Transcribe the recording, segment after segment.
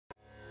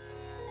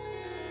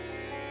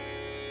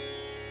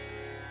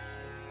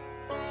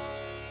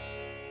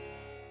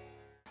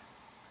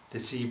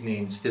This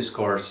evening's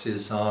discourse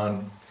is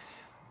on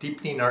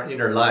deepening our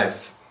inner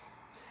life.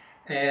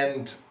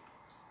 And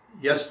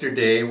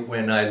yesterday,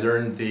 when I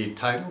learned the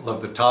title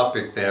of the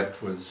topic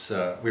that was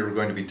we were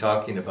going to be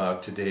talking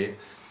about today,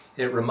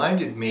 it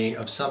reminded me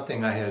of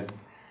something I had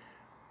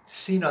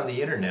seen on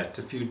the internet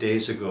a few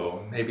days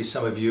ago. Maybe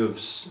some of you have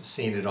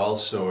seen it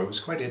also. It was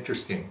quite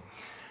interesting.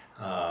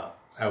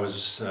 I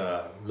was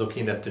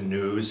looking at the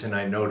news and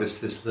I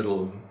noticed this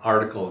little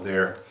article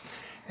there.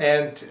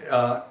 And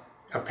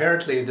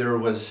apparently there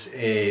was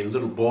a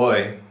little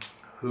boy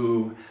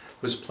who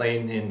was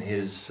playing in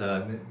his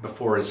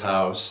before his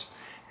house,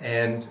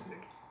 and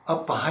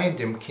up behind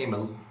him came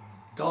a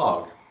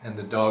dog, and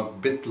the dog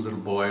bit the little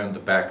boy on the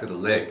back of the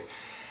leg.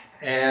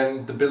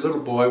 And the little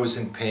boy was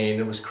in pain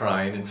and was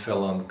crying and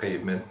fell on the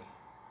pavement.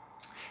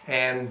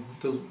 And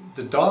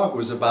the dog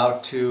was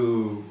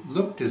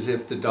looked as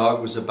if the dog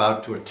was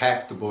about to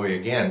attack the boy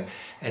again.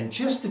 And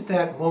just at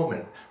that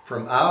moment,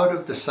 from out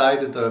of the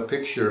side of the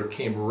picture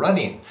came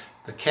running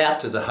the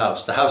cat of the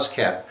house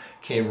cat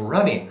came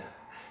running,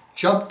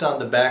 jumped on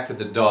the back of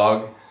the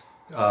dog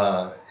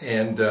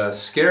and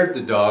scared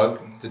the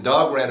dog. The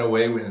dog ran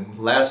away.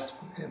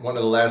 One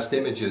of the last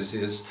images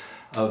is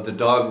of the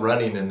dog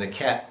running and the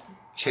cat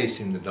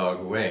chasing the dog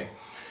away.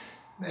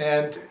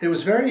 And it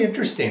was very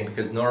interesting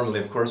because normally,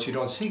 of course, you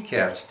don't see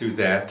cats do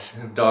that.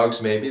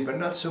 Dogs maybe, but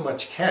not so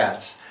much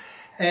cats.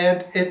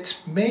 And it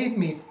made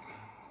me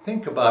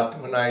think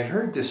about, when I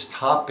heard this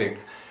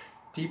topic,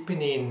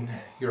 deepening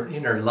your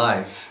inner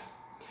life,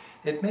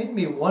 it made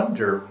me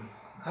wonder.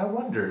 I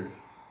wondered,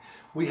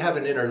 we have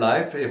an inner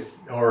life,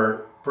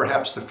 or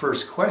perhaps the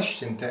first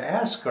question to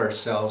ask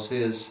ourselves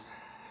is,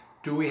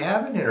 do we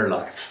have an inner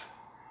life?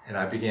 And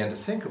I began to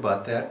think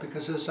about that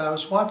because as I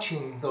was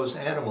watching those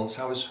animals,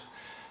 I was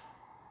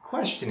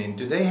questioning,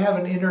 do they have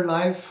an inner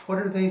life? What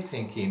are they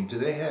thinking?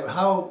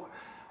 How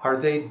are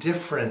they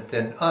different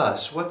than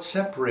us? What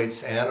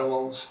separates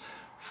animals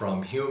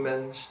from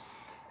humans?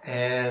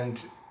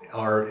 And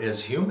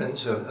as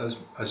humans,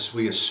 as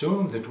we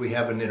assume that we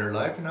have an inner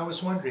life, and I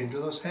was wondering, do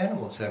those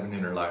animals have an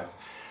inner life?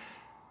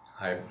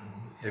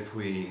 If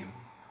we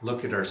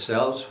look at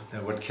ourselves,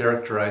 what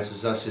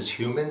characterizes us as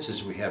humans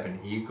is we have an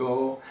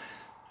ego.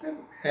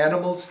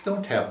 Animals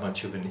don't have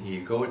much of an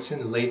ego. It's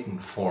in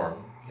latent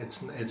form.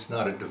 It's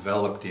not a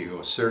developed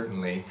ego,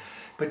 certainly,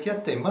 but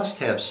yet they must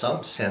have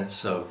some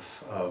sense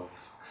of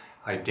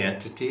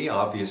identity.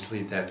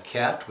 Obviously, that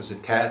cat was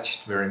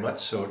attached very much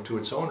so to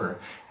its owner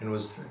and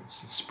was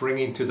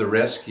springing to the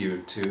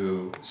rescue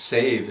to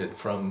save it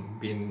from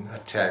being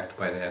attacked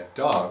by that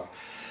dog.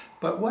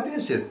 But what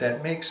is it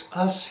that makes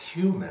us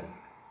human?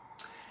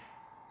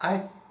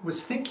 I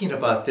was thinking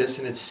about this,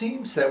 and it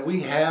seems that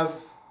we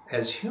have,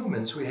 as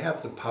humans, we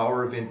have the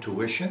power of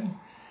intuition,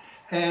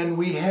 and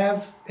we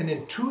have an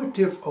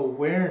intuitive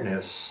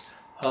awareness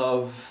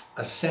of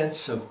a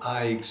sense of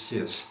I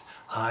exist,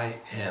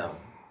 I am.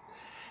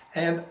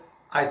 And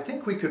I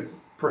think we could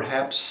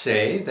perhaps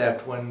say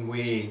that when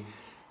we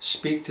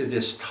speak to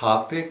this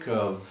topic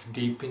of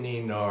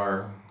deepening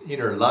our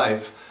inner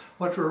life,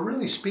 what we're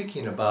really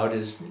speaking about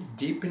is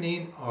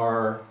deepening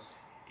our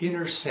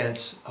inner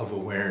sense of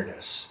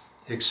awareness,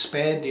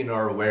 expanding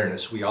our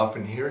awareness. We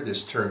often hear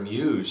this term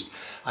used.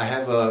 I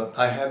have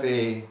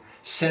a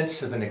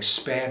sense of an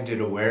expanded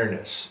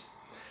awareness.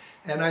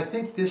 And I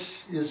think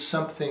this is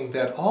something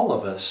that all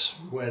of us,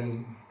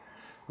 when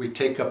we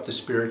take up the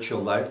spiritual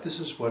life, this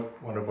is what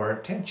one of our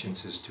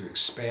intentions is, to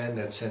expand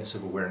that sense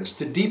of awareness,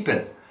 to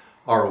deepen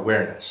our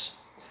awareness.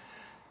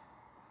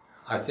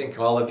 I think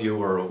all of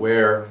you are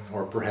aware,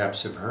 or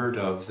perhaps have heard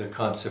of, the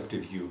concept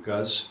of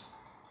yugas,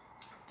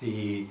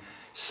 the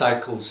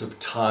cycles of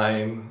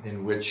time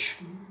in which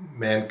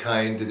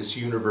mankind, this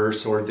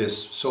universe or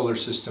this solar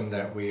system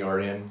that we are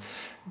in,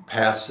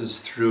 passes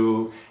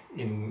through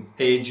in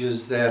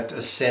ages that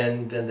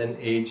ascend and then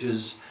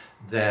ages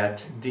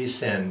that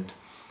descend.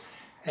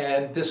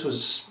 And this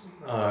was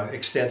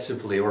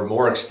extensively, or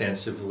more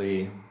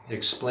extensively,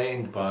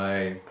 explained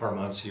by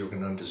Paramahansa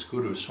Yogananda's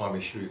guru, Swami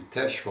Shri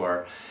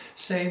Yukteswar,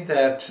 saying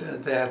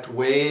that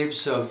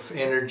waves of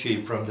energy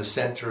from the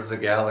center of the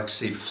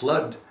galaxy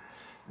flood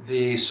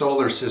the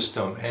solar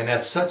system, and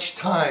at such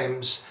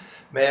times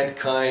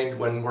mankind,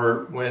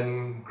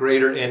 when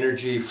greater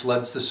energy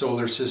floods the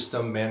solar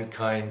system,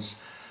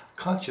 mankind's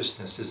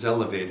consciousness is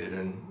elevated,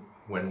 and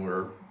when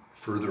we're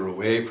further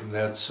away from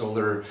that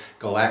solar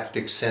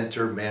galactic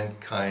center,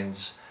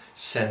 mankind's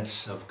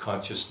sense of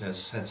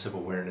consciousness, sense of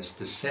awareness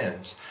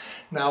descends.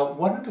 Now,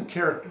 what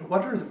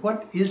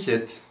is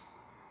it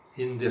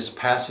in this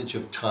passage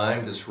of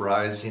time, this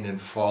rising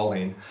and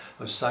falling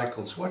of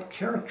cycles, what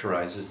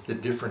characterizes the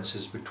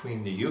differences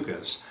between the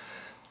yugas?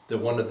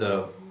 One of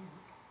the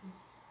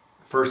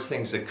first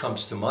things that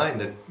comes to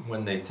mind that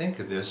when they think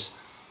of this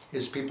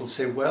is people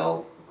say,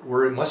 well,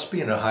 we must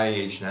be in a high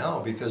age now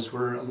because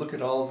look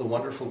at all the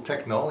wonderful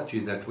technology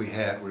that we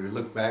had. We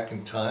look back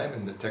in time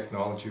and the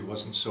technology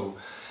wasn't so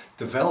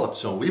developed,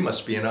 so we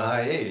must be in a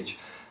high age.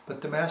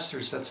 But the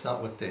masters, that's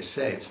not what they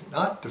say. It's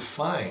not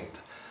defined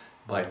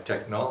by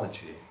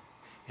technology.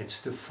 It's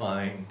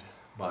defined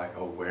by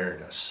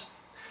awareness.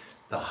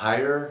 The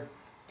higher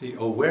the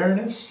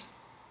awareness,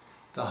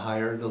 the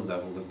higher the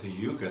level of the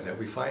yuga that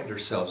we find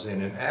ourselves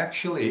in. And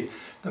actually,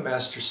 the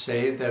masters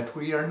say that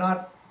we are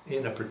not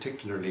in a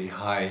particularly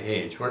high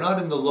age. We're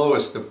not in the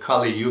lowest of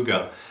Kali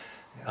Yuga.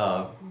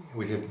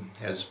 We have,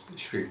 as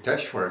Sri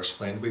Yukteswar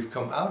explained, we've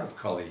come out of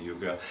Kali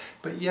Yuga,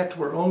 but yet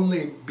we're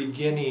only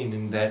beginning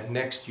in that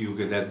next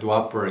Yuga, that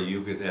Dwapara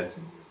Yuga that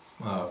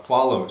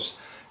follows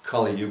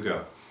Kali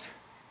Yuga.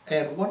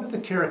 And one of the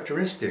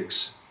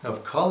characteristics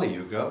of Kali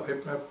Yuga,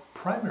 a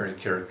primary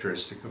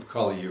characteristic of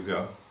Kali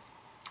Yuga,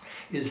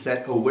 is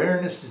that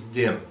awareness is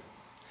dim.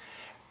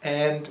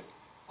 And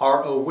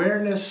our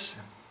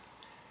awareness,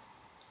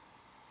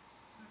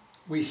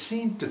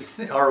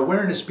 our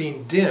awareness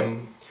being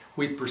dim,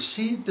 we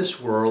perceive this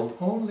world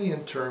only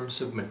in terms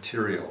of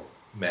material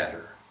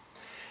matter.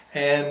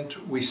 And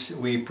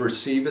we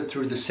perceive it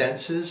through the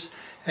senses,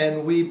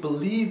 and we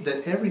believe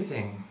that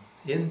everything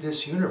in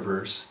this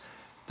universe,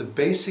 the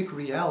basic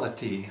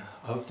reality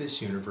of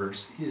this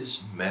universe,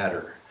 is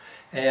matter.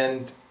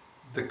 And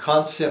the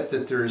concept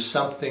that there is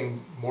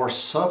something more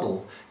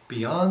subtle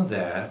beyond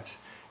that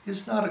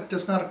does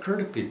not occur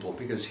to people,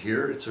 because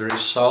here it's very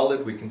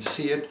solid, we can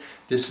see it,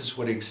 this is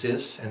what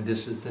exists, and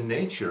this is the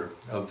nature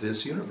of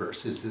this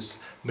universe, is this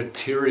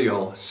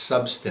material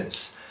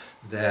substance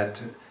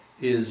that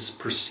is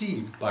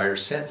perceived by our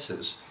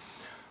senses.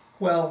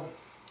 Well,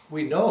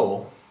 we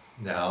know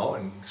now,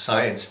 and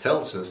science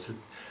tells us, that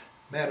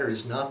matter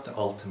is not the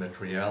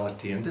ultimate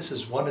reality, and this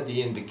is one of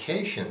the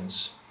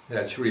indications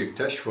that Sri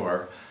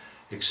Yukteswar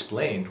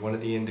explained, one of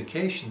the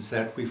indications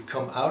that we've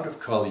come out of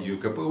Kali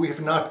Yuga, but we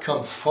have not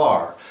come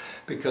far,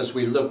 because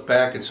we look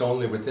back, it's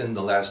only within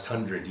the last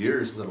 100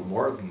 years, a little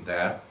more than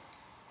that,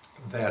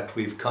 that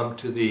we've come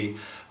to the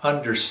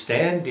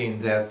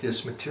understanding that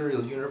this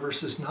material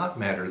universe is not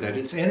matter, that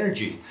its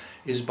energy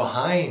is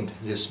behind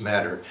this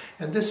matter.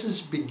 And this is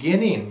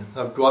beginning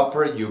of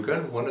Dwapara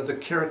Yuga. One of the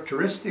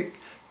characteristic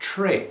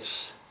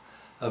traits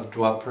of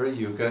Dwapara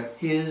Yuga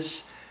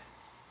is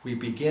we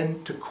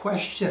begin to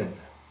question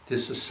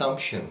this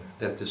assumption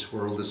that this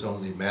world is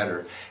only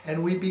matter,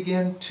 and we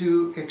begin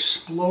to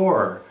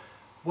explore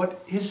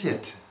what is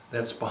it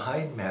that's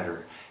behind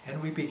matter,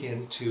 and we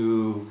begin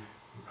to,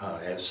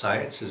 as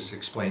science has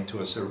explained to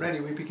us already,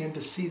 we begin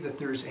to see that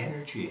there's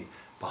energy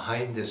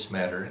behind this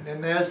matter.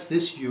 And as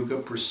this yuga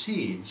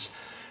proceeds,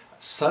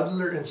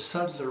 subtler and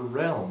subtler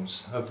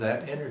realms of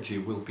that energy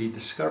will be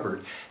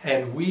discovered,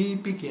 and we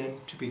begin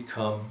to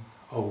become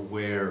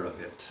aware of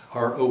it.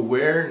 Our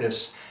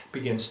awareness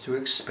begins to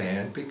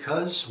expand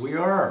because we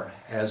are,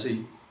 as a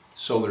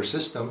solar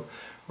system,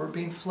 we're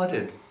being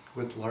flooded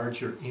with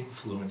larger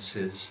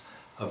influences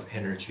of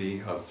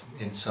energy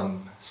in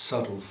some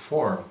subtle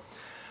form.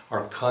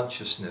 Our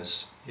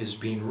consciousness is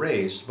being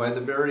raised by the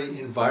very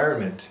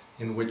environment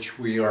in which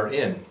we are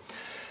in.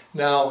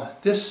 Now,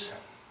 this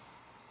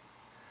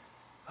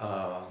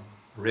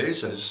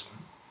raises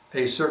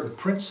a certain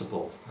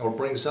principle, or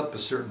brings up a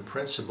certain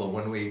principle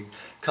when we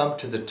come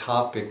to the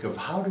topic of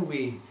how do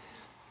we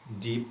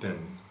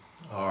deepen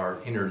our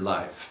inner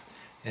life.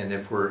 And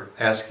if we're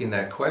asking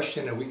that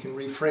question, and we can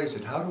rephrase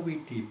it, how do we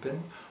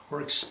deepen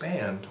or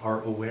expand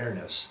our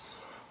awareness?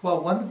 Well,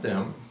 one of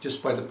them,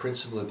 just by the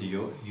principle of the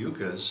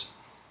yugas,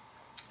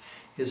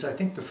 is, I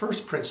think the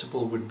first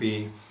principle would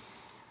be,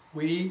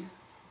 we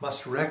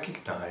must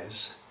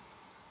recognize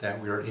that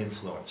we are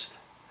influenced.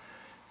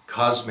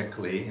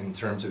 Cosmically, in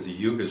terms of the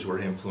yugas, we're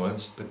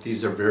influenced, but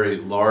these are very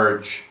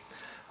large.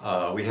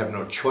 We have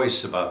no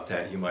choice about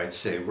that, you might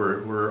say.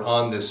 We're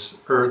on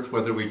this earth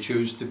whether we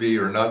choose to be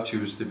or not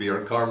choose to be.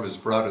 Our karma has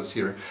brought us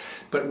here.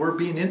 But we're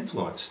being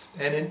influenced.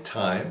 And in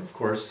time, of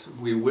course,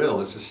 we will,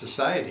 as a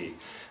society,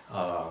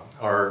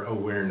 our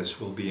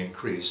awareness will be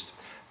increased.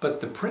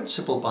 But the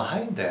principle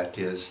behind that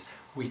is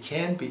we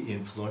can be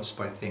influenced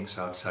by things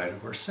outside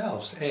of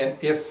ourselves. And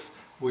if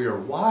we are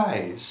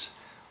wise,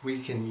 we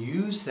can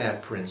use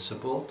that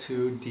principle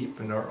to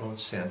deepen our own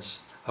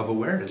sense of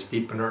awareness,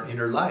 deepen our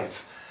inner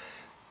life.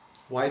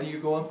 Why do you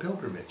go on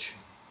pilgrimage?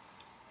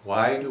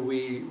 Why do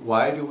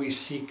we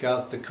seek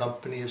out the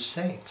company of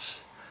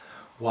saints?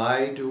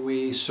 Why do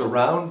we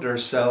surround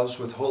ourselves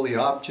with holy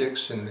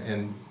objects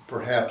and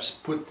perhaps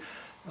put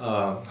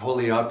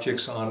holy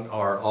objects on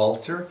our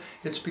altar?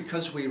 It's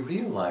because we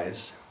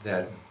realize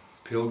that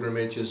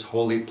pilgrimages,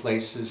 holy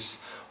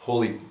places,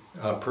 holy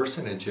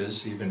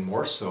personages, even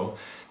more so,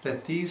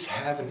 that these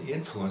have an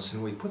influence,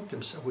 and we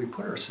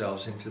put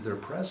ourselves into their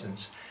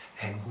presence,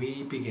 and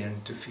we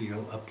begin to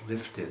feel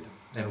uplifted.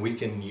 And we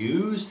can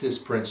use this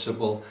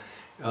principle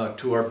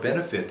to our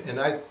benefit. And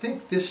I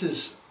think this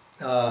is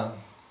the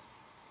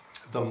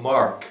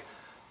mark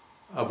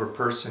of a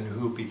person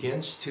who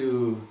begins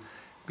to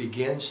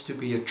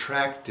be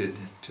attracted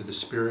to the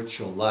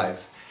spiritual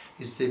life,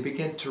 is they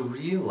begin to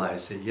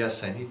realize that,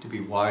 yes, I need to be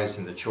wise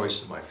in the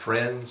choice of my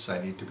friends,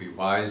 I need to be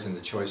wise in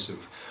the choice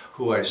of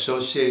who I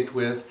associate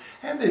with,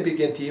 and they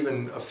begin to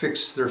even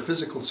fix their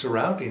physical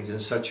surroundings in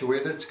such a way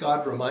that it's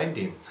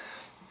God-reminding.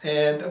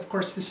 And of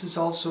course, this is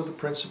also the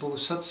principle of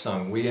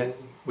satsang.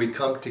 We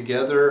come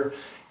together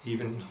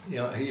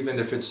even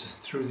if it's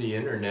through the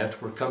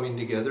internet, we're coming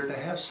together to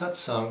have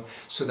satsang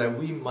so that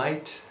we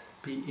might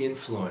be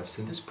influenced.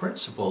 And this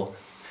principle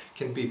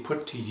can be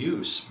put to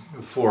use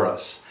for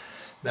us.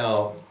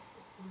 Now,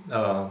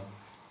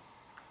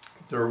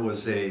 there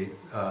was a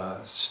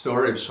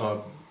story of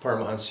Swami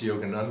Paramahansa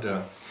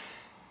Yogananda.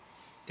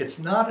 It's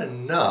not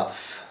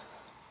enough.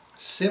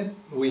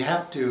 We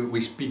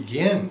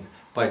begin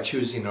by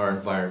choosing our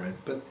environment,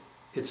 but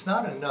it's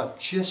not enough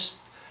just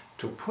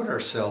to put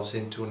ourselves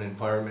into an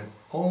environment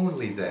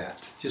only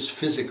that, just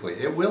physically.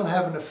 It will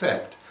have an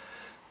effect,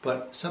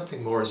 but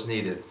something more is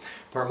needed.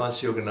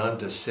 Paramahansa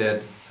Yogananda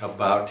said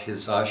about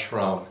his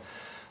ashram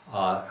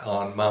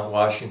on Mount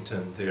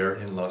Washington there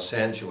in Los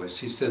Angeles,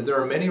 he said, there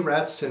are many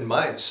rats and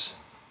mice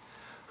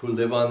who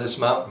live on this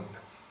mountain,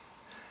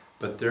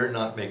 but they're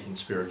not making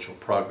spiritual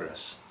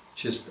progress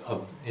just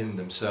in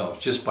themselves,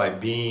 just by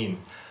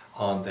being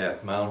on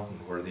that mountain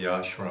where the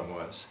ashram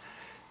was.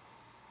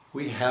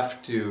 We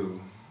have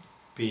to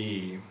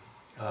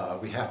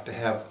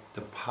have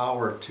the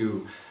power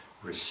to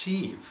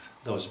receive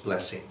those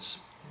blessings.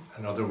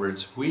 In other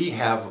words, we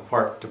have a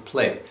part to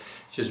play.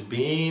 Just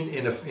being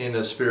in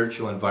a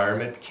spiritual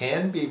environment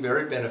can be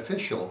very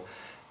beneficial,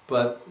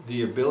 but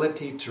the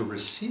ability to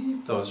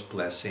receive those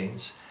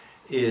blessings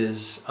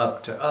is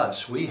up to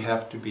us. We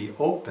have to be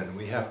open.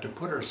 We have to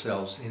put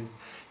ourselves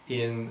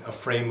in a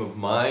frame of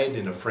mind,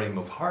 in a frame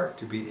of heart,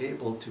 to be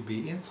able to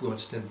be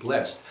influenced and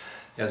blessed.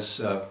 As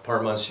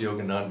Paramahansa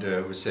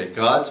Yogananda would say,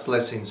 God's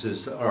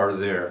blessings are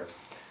there.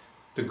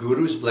 The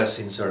Guru's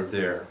blessings are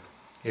there.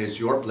 It is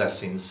your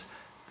blessings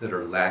that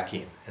are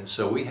lacking. And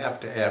so we have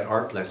to add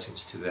our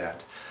blessings to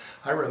that.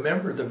 I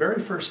remember the very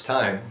first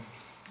time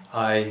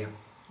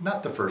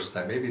not the first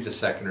time, maybe the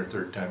second or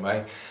third time,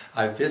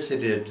 I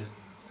visited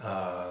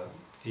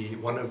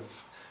one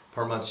of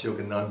Paramahansa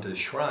Yogananda's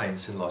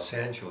shrines in Los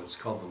Angeles. It's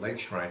called the Lake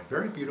Shrine.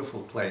 Very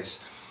beautiful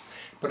place.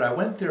 But I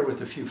went there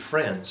with a few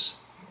friends.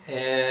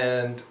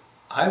 And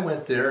I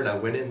went there and I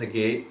went in the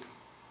gate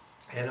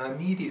and I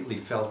immediately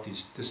felt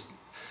this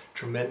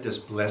tremendous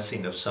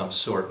blessing of some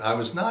sort. I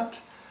was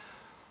not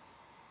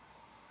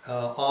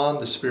on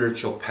the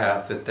spiritual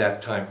path at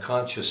that time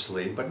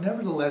consciously, but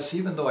nevertheless,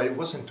 even though I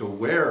wasn't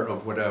aware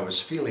of what I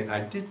was feeling,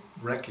 I did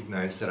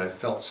recognize that I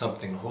felt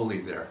something holy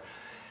there.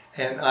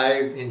 And I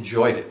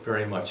enjoyed it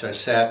very much. I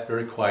sat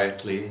very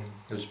quietly.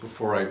 It was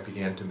before I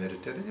began to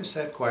meditate. I just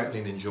sat quietly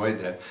and enjoyed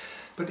that.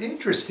 But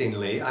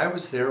interestingly, I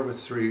was there with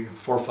 3,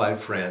 4, 5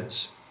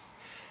 friends,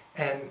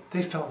 and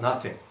they felt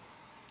nothing.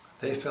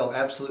 They felt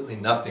absolutely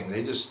nothing.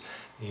 They just,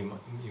 you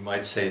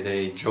might say,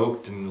 they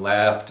joked and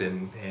laughed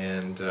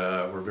and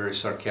were very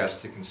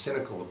sarcastic and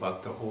cynical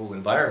about the whole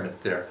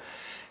environment there.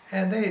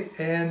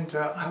 And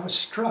I was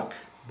struck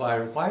by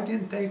why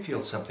didn't they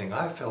feel something?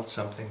 I felt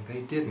something.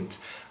 They didn't.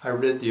 I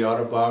read the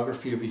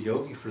autobiography of a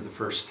yogi for the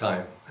first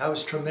time. I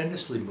was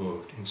tremendously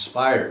moved,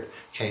 inspired,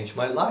 changed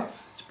my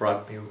life. It's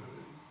brought me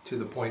to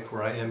the point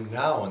where I am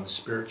now in the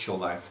spiritual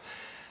life.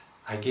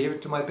 I gave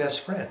it to my best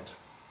friend.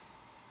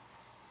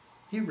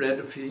 He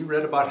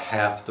read about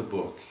half the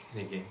book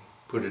and he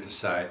put it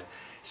aside.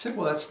 He said,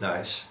 well, that's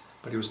nice,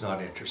 but he was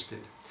not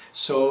interested.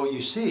 So you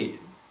see,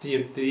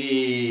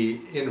 the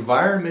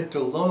environment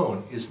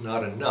alone is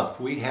not enough.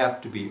 We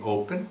have to be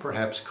open,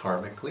 perhaps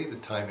karmically, the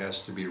time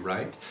has to be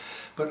right,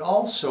 but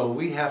also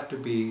we have to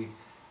be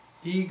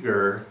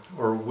eager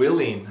or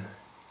willing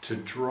to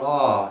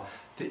draw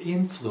the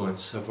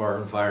influence of our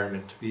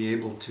environment to be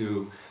able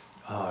to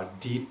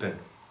deepen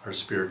our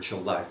spiritual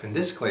life. In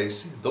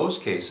those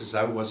cases,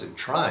 I wasn't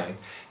trying.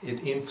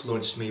 It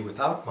influenced me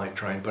without my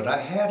trying, but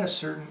I had a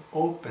certain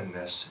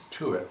openness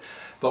to it.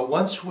 But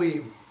once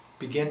we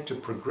begin to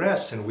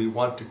progress and we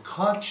want to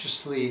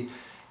consciously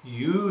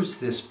use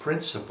this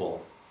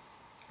principle,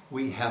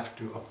 we have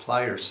to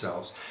apply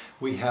ourselves.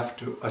 We have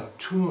to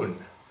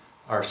attune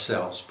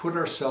ourselves, put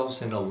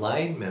ourselves in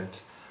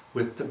alignment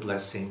with the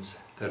blessings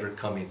that are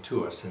coming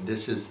to us. And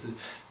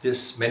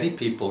many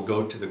people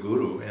go to the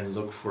Guru and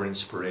look for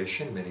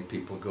inspiration. Many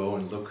people go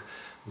and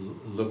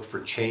look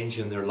for change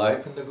in their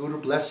life, and the Guru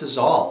blesses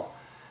all.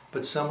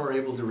 But some are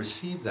able to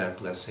receive that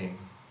blessing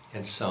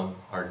and some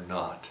are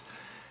not.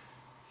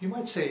 You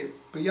might say,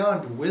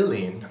 beyond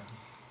willing,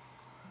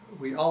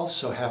 we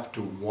also have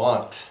to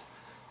want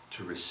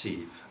to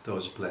receive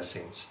those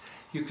blessings.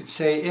 You could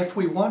say, if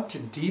we want to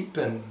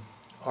deepen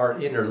our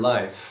inner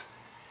life,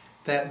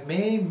 that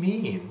may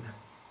mean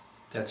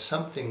that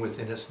something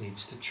within us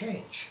needs to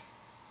change.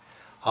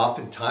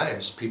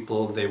 Oftentimes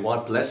people, they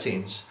want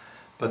blessings,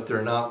 but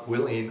they're not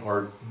willing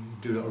or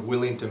are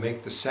willing to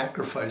make the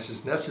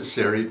sacrifices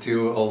necessary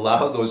to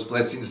allow those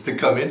blessings to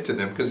come into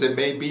them, because it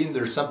may be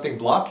there's something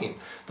blocking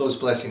those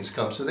blessings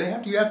come. So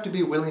you have to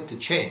be willing to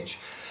change.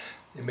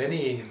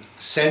 Many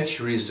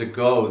centuries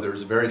ago, there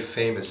was a very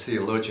famous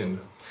theologian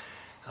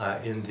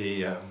in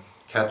the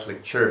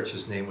Catholic Church.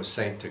 His name was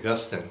Saint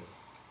Augustine.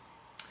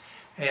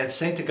 And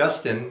St.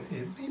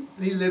 Augustine,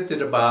 he lived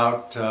at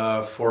about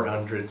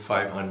 400,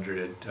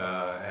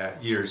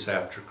 500 years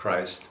after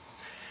Christ.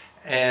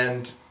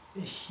 And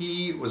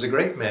he was a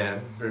great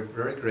man, very,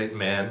 very great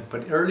man,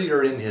 but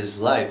earlier in his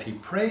life he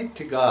prayed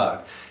to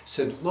God,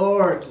 said,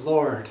 Lord,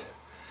 Lord,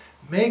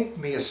 make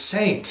me a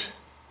saint,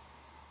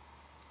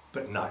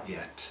 but not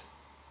yet.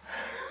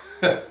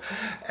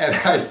 And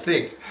I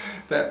think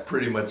that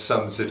pretty much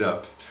sums it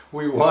up.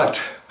 We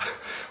want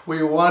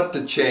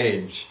to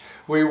change.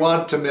 We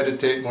want to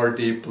meditate more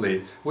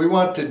deeply. We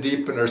want to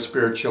deepen our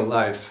spiritual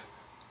life.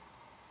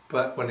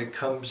 But when it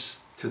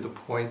comes to the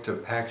point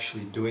of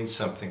actually doing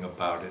something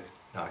about it,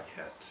 not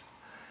yet.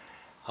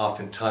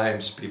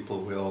 Oftentimes people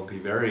will be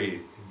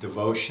very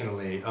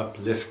devotionally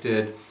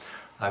uplifted.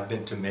 I've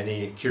been to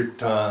many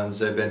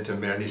kirtans, I've been to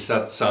many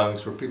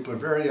satsangs where people are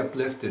very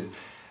uplifted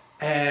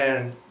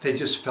and they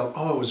just felt,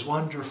 oh, it was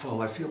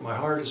wonderful, I feel my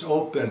heart is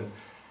open.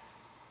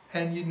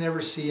 And you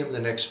never see them the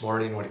next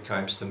morning when it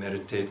comes to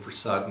meditate for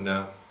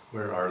sadhana.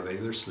 Where are they?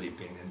 They're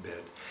sleeping in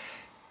bed.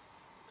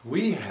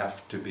 We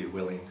have to be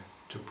willing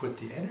to put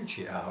the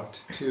energy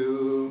out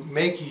to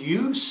make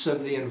use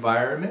of the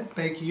environment,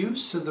 make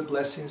use of the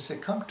blessings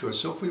that come to us.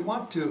 So if we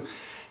want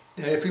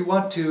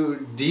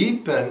to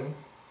deepen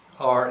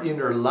our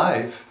inner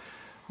life,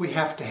 we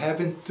have to have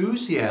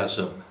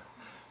enthusiasm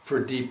for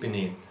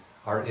deepening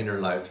our inner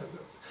life.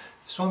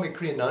 Swami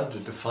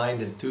Kriyananda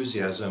defined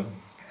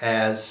enthusiasm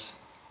as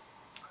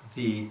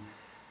the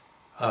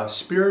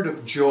spirit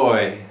of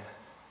joy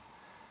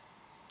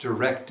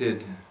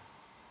directed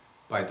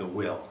by the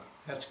will.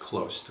 That's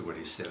close to what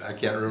he said. I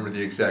can't remember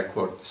the exact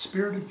quote. The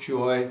spirit of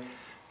joy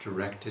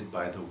directed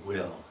by the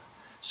will.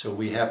 So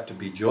we have to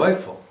be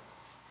joyful,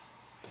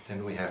 but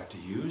then we have to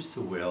use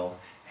the will,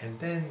 and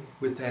then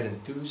with that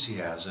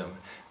enthusiasm,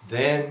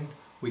 then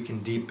we can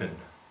deepen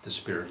the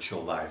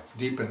spiritual life,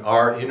 deepen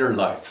our inner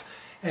life.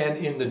 And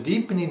in the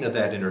deepening of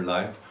that inner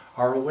life,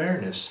 our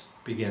awareness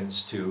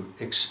begins to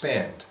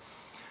expand.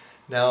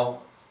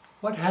 Now,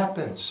 what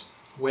happens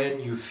when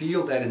you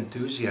feel that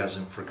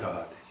enthusiasm for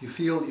God? You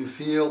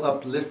feel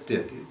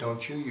uplifted,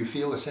 don't you? You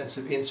feel a sense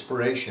of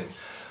inspiration.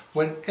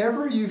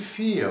 Whenever you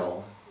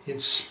feel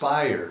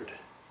inspired,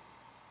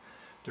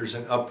 there's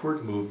an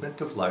upward movement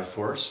of life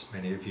force.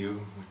 Many of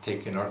you who've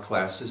taken our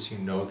classes, you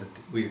know that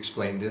we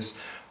explain this.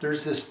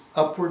 There's this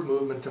upward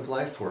movement of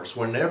life force.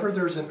 Whenever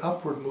there's an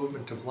upward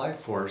movement of life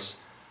force,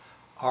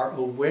 our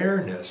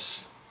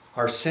awareness,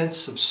 our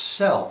sense of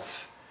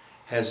self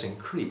has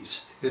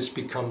increased. It's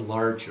become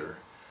larger.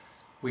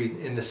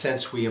 In the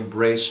sense, we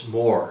embrace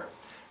more.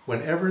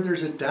 Whenever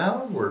there's a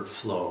downward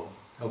flow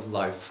of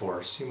life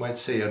force, you might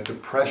say a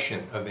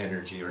depression of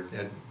energy or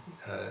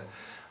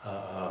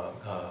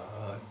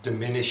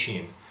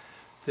diminishing,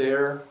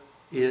 there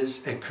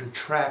is a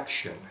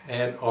contraction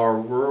and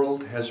our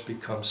world has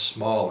become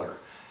smaller.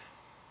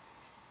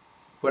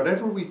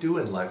 Whatever we do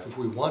in life, if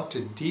we want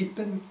to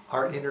deepen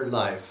our inner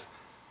life,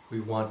 we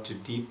want to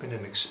deepen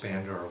and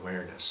expand our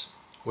awareness.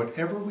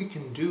 Whatever we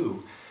can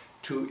do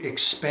to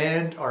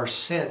expand our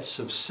sense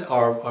of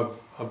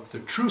the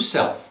true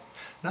self,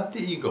 not the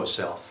ego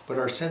self, but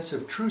our sense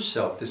of true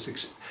self,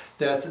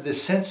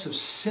 this sense of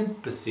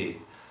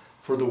sympathy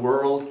for the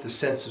world, the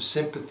sense of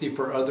sympathy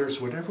for others,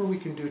 whatever we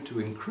can do to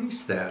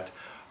increase that,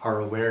 our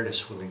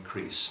awareness will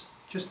increase,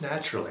 just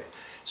naturally.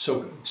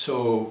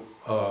 So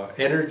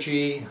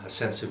energy, a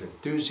sense of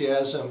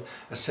enthusiasm,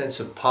 a sense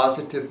of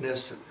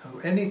positiveness,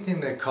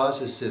 anything that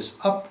causes this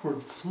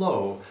upward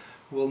flow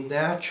will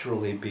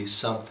naturally be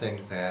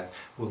something that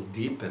will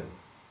deepen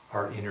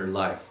our inner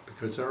life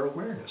because our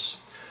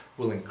awareness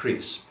will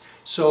increase.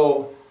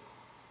 So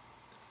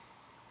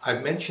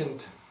I've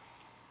mentioned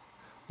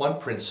one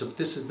principle.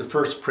 This is the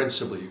first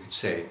principle, you could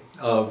say,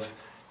 of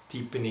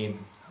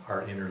deepening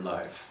our inner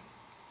life.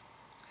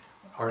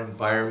 Our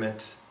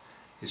environment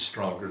is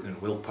stronger than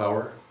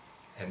willpower,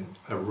 and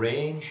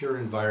arrange your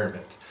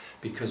environment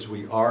because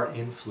we are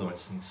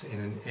influenced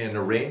and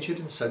arrange it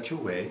in such a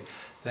way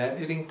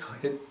that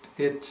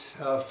it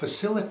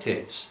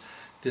facilitates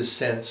this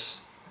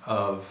sense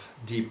of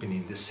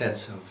deepening, this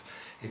sense of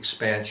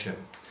expansion.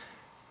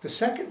 The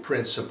second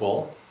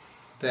principle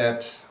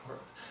that,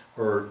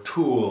 or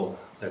tool,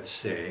 let's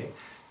say,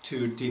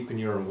 to deepen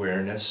your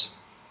awareness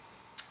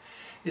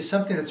is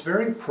something that's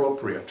very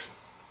appropriate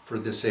for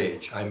this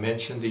age. I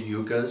mentioned the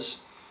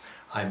yugas.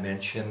 I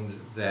mentioned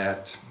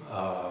that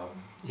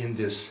in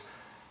this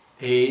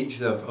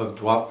age of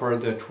Dwapar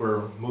that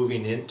we're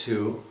moving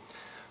into,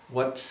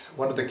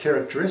 one of the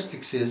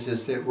characteristics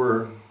is that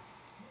we're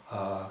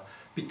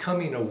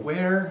becoming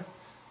aware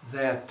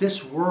that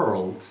this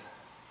world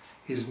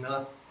is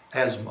not,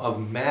 as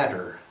of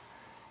matter,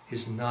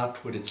 is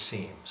not what it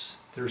seems.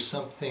 There's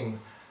something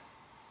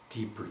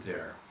deeper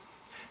there.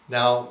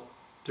 Now,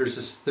 there's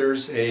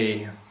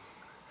a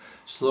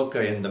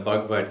sloka in the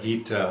Bhagavad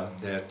Gita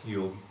that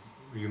you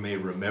may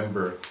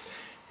remember.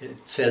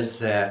 It says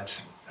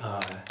that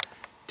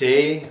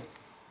day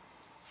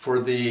for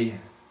the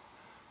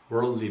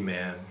worldly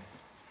man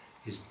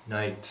is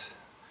night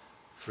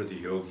for the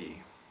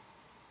yogi,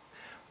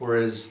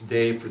 whereas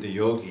day for the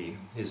yogi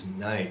is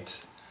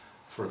night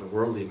for the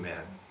worldly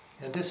man.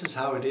 And this is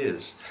how it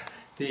is.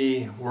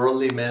 The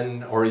worldly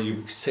men, or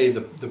you say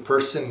the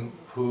person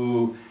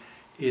who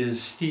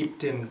is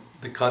steeped in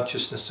the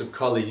consciousness of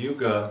Kali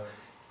Yuga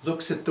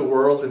looks at the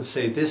world and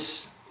say,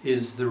 this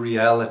is the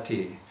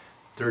reality,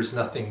 there's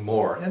nothing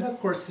more. And of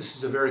course this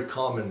is a very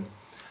common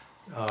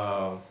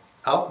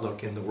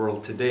outlook in the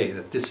world today,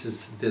 that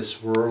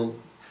this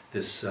world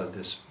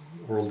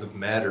of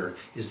matter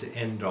is the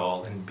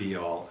end-all and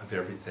be-all of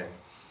everything.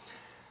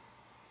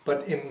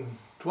 But in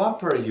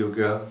Dwapara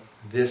Yuga,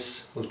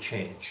 this will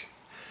change.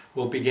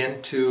 We'll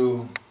begin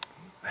to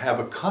have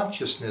a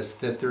consciousness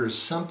that there is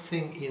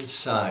something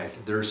inside,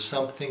 there's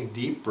something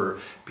deeper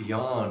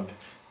beyond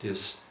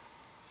this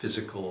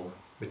physical,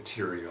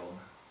 material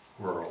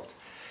world.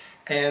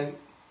 And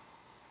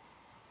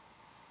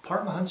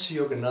Paramahansa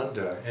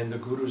Yogananda and the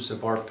gurus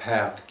of our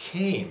path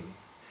came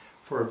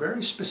for a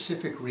very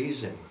specific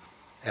reason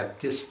at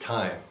this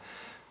time.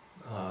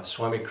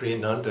 Swami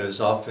Kriyananda has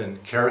often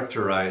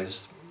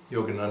characterized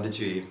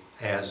Yoganandaji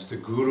as the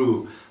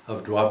guru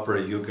of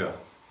Dwapara Yuga.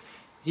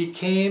 He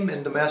came,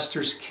 and the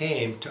masters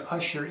came, to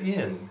usher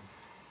in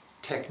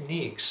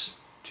techniques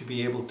to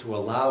be able to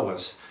allow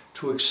us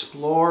to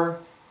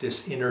explore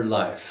this inner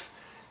life.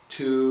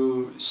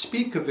 To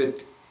speak of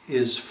it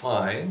is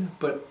fine,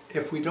 but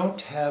if we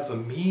don't have a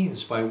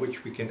means by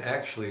which we can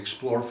actually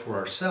explore for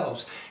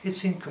ourselves,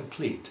 it's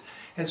incomplete.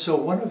 And so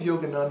one of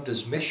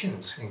Yogananda's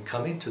missions in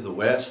coming to the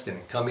West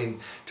and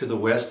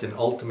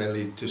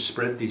ultimately to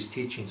spread these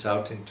teachings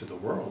out into the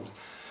world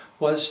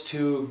was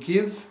to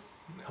give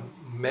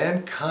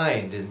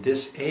mankind in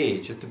this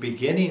age, at the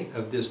beginning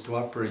of this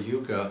Dwapara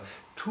Yuga,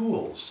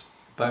 tools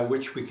by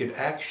which we could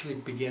actually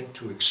begin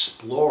to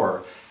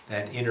explore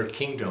that inner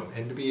kingdom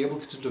and to be able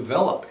to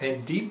develop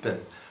and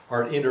deepen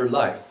our inner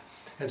life.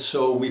 And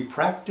so we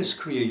practice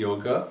Kriya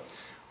Yoga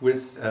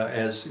with,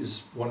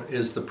 as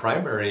the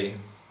primary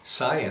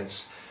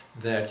science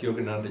that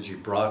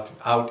Yoganandaji brought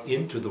out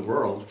into the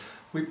world.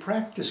 We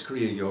practice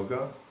Kriya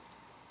Yoga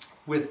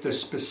with the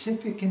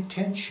specific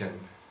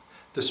intention,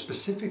 the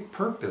specific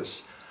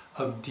purpose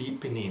of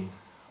deepening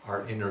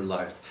our inner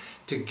life,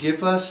 to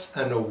give us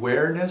an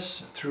awareness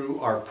through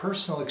our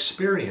personal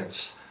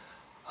experience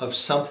of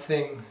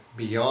something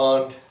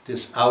beyond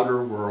this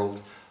outer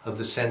world of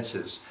the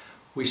senses.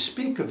 We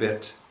speak of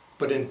it,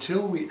 but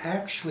until we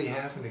actually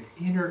have an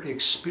inner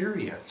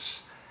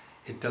experience,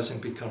 it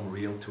doesn't become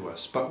real to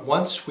us. But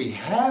once we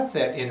have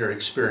that inner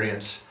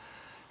experience,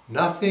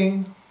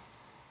 nothing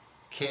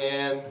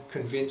can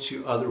convince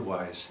you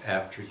otherwise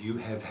after you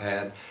have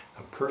had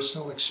a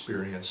personal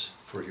experience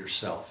for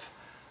yourself.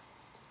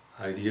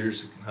 Some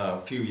years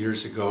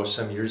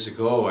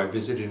ago, I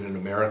visited in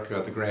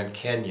America the Grand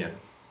Canyon.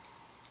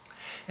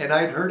 And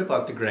I'd heard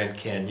about the Grand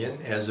Canyon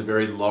as a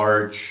very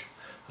large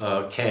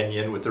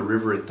canyon with a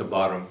river at the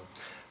bottom.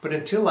 But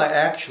until I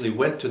actually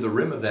went to the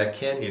rim of that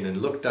canyon and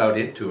looked out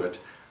into it,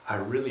 I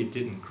really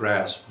didn't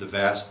grasp the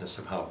vastness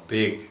of how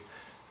big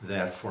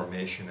that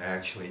formation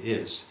actually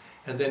is.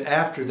 And then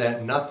after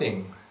that,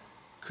 nothing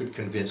could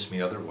convince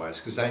me otherwise,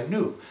 because I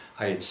knew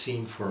I had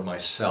seen for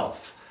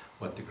myself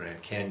what the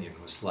Grand Canyon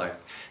was like.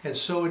 And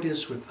so it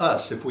is with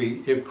us. If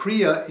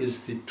Kriya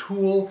is the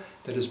tool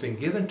that has been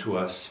given to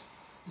us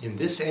in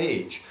this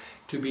age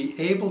to be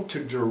able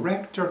to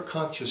direct our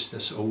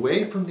consciousness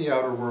away from the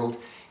outer world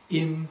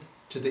into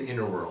the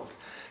inner world.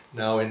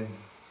 Now, you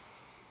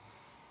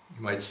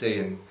might say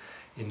in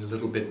a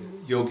little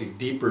bit yogic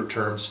deeper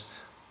terms,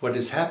 what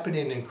is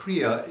happening in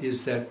Kriya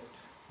is that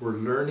we're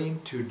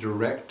learning to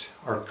direct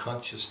our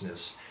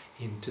consciousness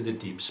into the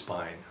deep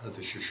spine of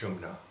the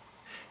Sushumna.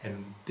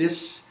 And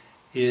this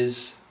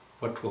is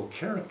what will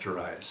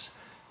characterize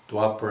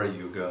Dwapara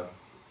Yuga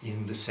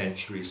in the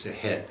centuries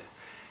ahead.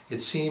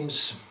 It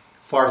seems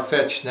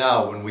far-fetched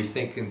now when we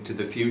think into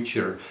the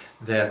future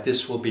that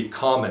this will be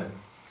common.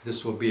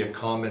 This will be a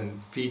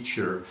common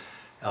feature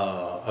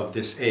of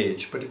this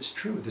age. But it's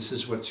true. This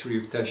is what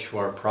Sri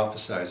Yukteswar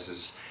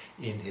prophesizes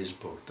in his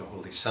book, The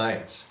Holy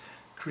Science.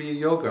 Kriya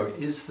Yoga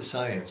is the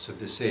science of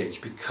this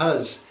age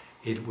because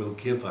it will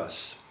give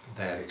us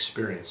that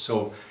experience.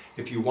 So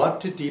if you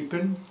want to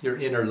deepen your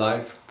inner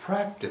life,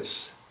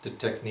 practice the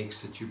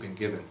techniques that you've been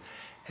given.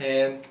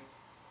 And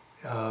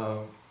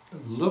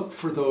look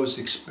for those,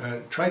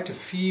 try to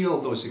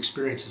feel those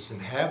experiences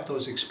and have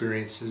those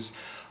experiences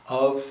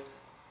of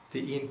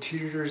the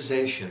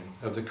interiorization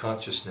of the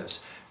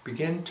consciousness.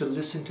 Begin to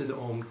listen to the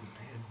Om,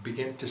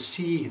 begin to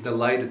see the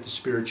light at the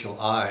spiritual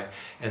eye,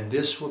 and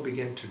this will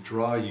begin to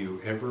draw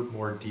you ever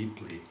more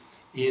deeply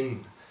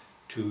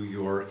into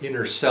your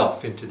inner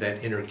self, into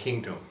that inner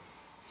kingdom.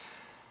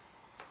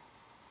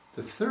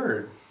 The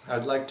third,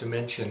 I'd like to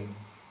mention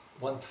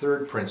one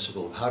third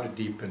principle of how to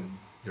deepen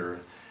your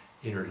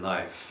inner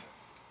life.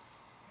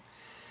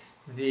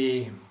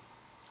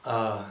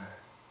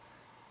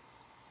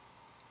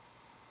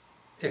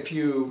 If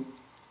you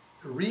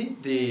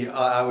read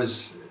I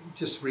was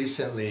just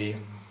recently,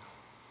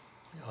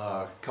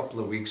 a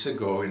couple of weeks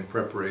ago in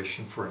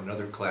preparation for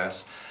another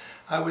class,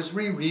 I was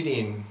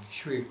rereading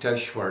Sri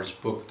Yukteswar's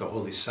book, The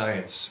Holy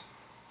Science.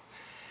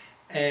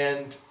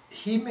 And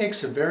he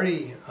makes a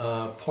very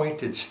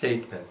pointed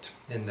statement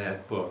in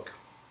that book.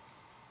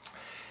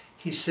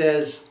 He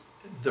says,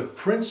 the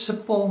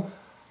principal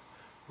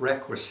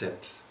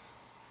requisite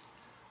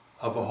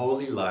of a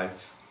holy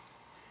life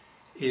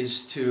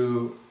is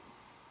to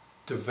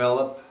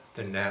develop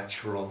the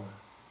natural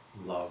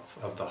love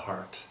of the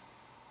heart.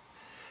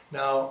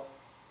 Now,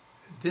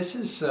 this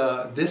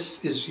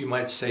is, you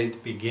might say, the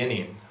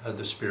beginning of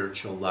the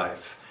spiritual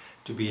life,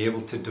 to be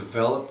able to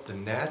develop the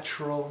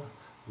natural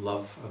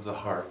love of the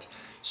heart.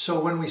 So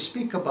when we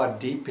speak about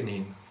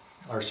deepening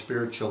our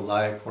spiritual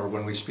life, or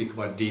when we speak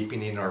about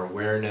deepening our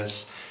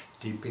awareness,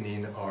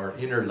 deepening our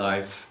inner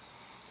life,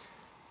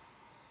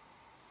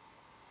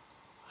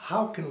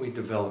 how can we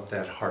develop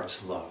that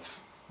heart's love?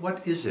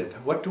 What is it?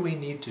 What do we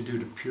need to do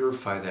to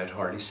purify that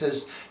heart? He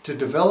says to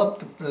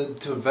develop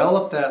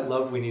that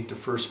love, we need to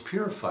first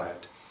purify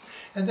it.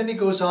 And then he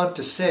goes on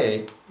to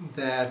say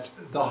that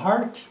the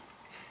heart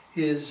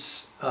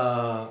is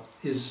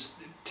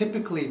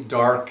typically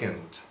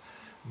darkened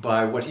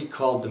by what he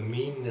called the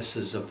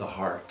meannesses of the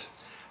heart: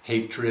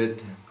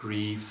 hatred,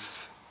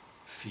 grief,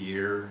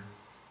 fear,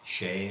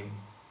 shame,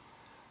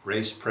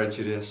 race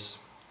prejudice,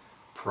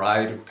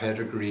 pride of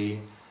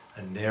pedigree,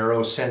 a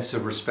narrow sense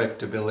of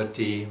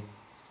respectability,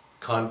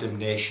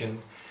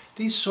 condemnation.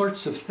 These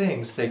sorts of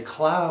things, they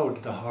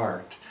cloud the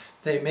heart.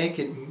 They make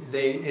it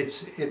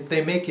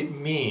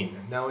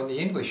mean. Now, in the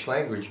English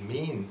language,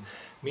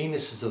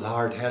 meannesses of the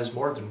heart has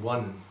more than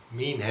one.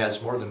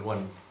 Has more than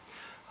one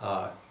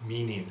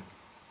meaning.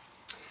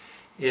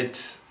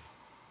 It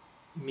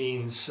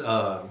means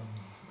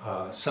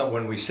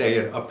when we say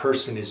a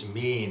person is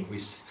mean,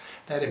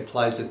 that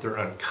implies that they're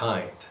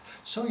unkind.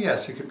 So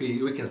yes, it could be,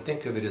 we can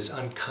think of it as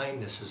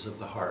unkindnesses of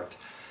the heart.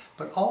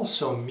 But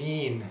also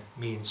mean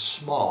means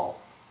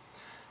small.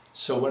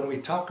 So when we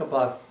talk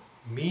about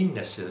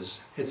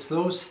meannesses, it's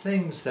those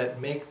things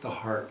that make the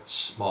heart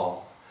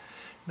small.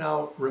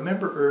 Now,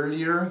 remember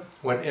earlier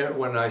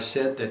when I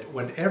said that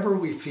whenever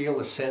we feel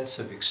a sense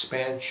of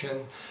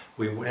expansion,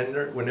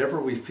 whenever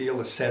we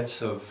feel a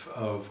sense of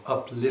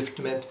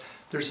upliftment,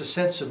 there's a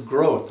sense of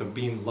growth, of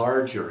being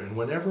larger. And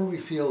whenever we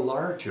feel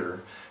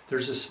larger,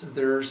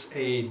 there's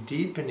a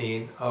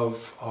deepening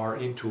of our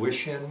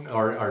intuition,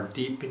 our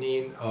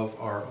deepening of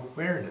our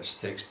awareness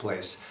takes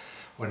place.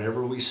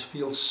 Whenever we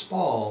feel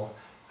small,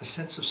 a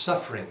sense of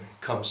suffering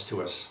comes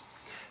to us.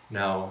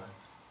 Now,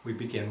 we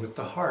begin with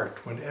the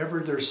heart. Whenever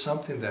there's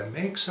something that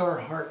makes our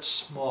heart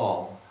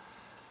small,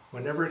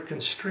 whenever it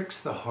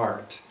constricts the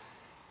heart,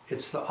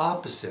 it's the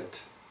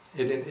opposite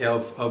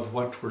of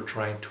what we're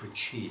trying to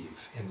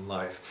achieve in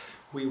life.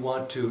 We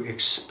want to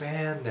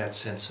expand that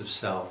sense of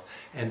self,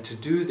 and to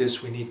do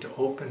this we need to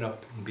open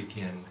up and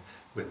begin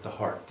with the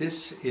heart.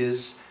 This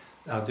is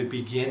the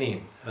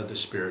beginning of the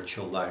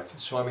spiritual life.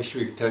 Swami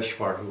Sri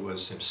Yukteswar, who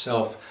was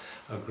himself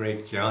a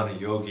great jnana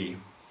yogi,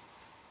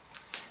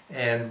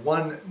 and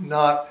one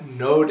not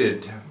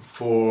noted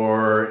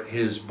for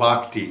his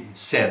bhakti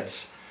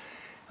sense,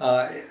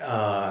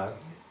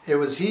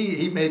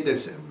 he made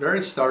this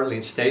very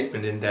startling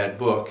statement in that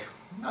book.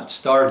 Not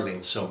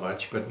startling so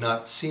much, but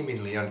not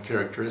seemingly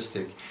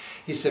uncharacteristic.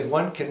 He said,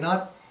 one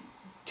cannot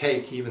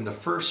take even the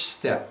first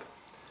step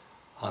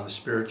on the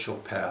spiritual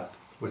path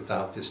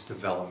without this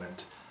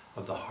development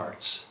of the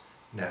heart's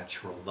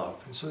natural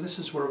love. And so this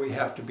is where we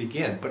have to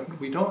begin. But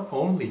we don't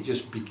only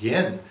just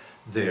begin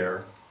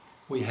there,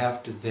 we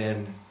have to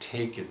then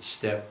take it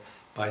step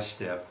by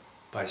step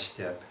by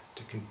step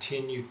to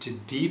continue to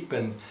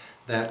deepen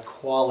that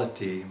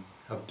quality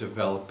of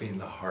developing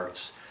the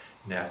heart's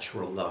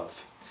natural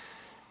love.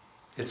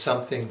 It's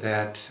something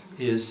that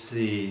is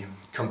the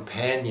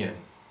companion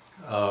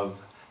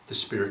of the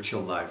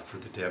spiritual life for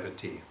the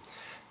devotee.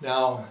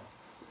 Now,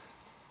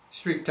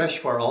 Sri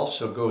Yukteswar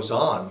also goes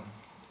on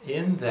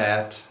in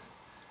that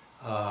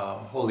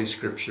Holy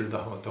Scripture, the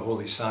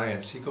Holy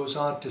Science. He goes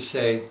on to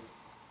say,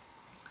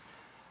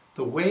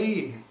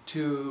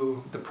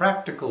 the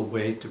practical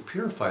way to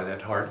purify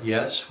that heart,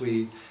 yes,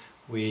 we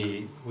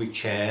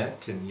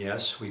chant, and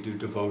yes, we do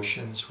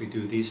devotions, we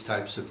do these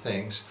types of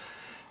things.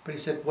 But he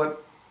said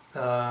what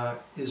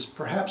is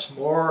perhaps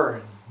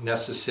more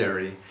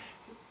necessary,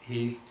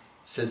 he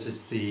says,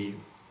 is the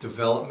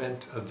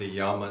development of the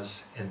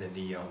yamas and the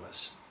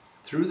niyamas.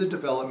 Through the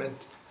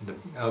development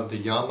of the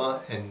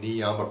yama and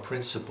niyama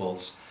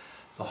principles,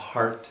 the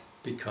heart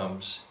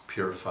becomes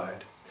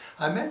purified.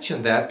 I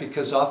mention that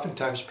because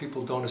oftentimes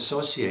people don't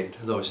associate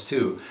those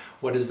two.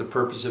 What is the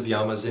purpose of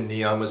yamas and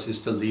niyamas?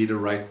 Is to lead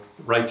a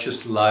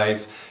righteous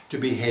life, to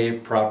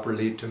behave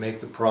properly, to make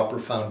the proper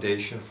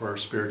foundation for our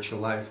spiritual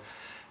life.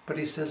 But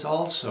he says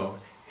also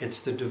it's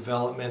the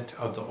development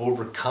of the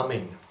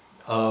overcoming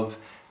of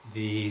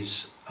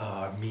these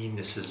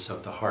meannesses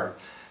of the heart.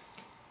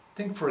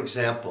 Think, for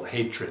example,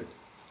 hatred.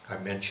 I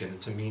mentioned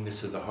it's a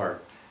meanness of the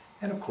heart.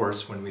 And of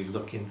course, when we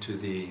look into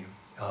the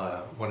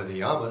one of the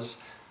yamas,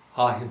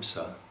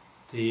 ahimsa,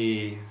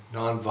 the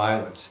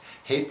non-violence.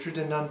 Hatred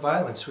and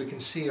non-violence, we can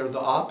see, are the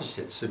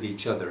opposites of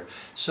each other.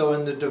 So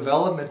in the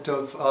development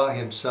of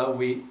ahimsa,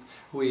 we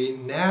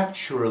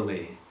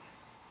naturally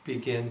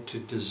begin to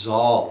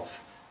dissolve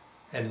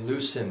and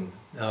loosen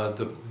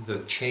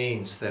the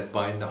chains that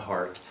bind the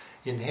heart,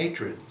 in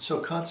hatred. So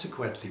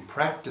consequently,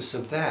 practice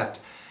of that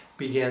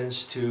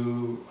begins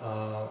to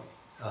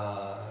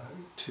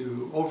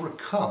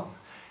overcome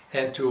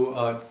and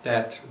to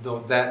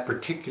that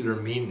particular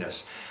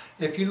meanness.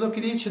 If you look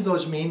at each of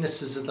those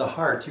meannesses of the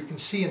heart, you can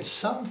see in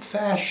some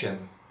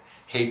fashion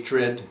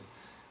hatred,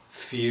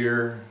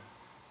 fear,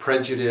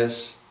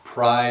 prejudice,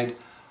 pride,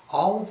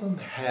 all of them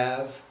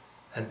have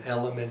an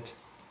element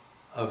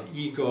of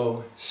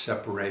ego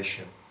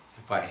separation.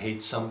 If I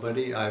hate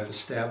somebody, I've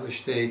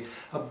established a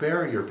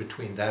barrier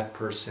between that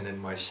person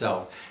and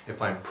myself.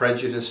 If I'm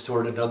prejudiced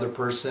toward another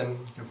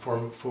person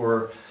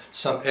for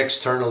some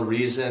external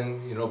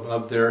reason,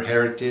 of their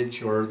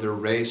heritage or their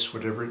race,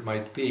 whatever it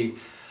might be,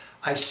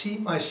 I see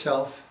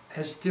myself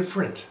as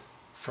different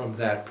from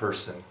that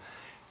person.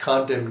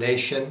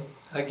 Condemnation,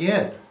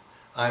 again,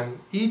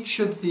 each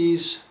of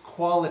these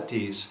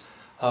qualities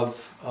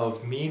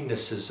of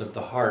meannesses of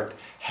the heart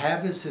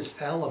have as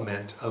this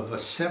element of a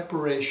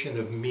separation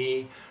of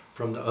me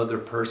from the other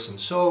person.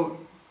 So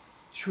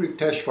Sri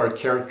Yukteswar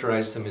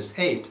characterized them as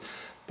 8,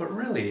 but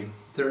really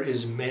there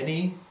is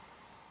many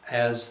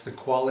as the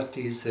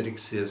qualities that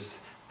exist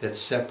that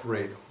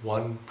separate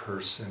one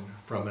person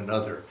from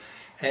another.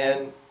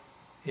 And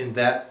in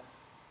that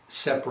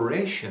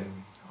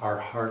separation, our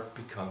heart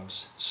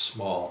becomes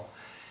small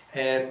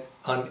and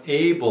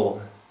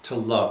unable to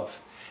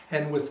love.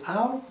 And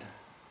without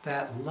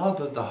that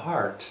love of the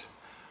heart,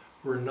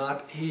 we're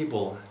not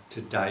able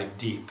to dive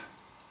deep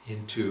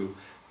into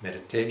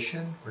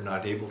meditation. We're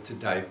not able to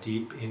dive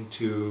deep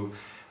into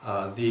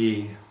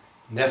the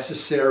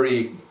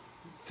necessary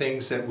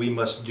things that we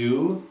must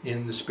do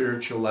in the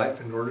spiritual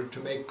life in order to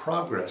make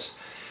progress.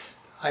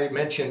 I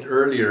mentioned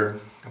earlier,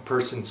 the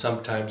person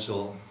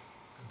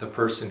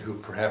who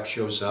perhaps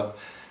shows up,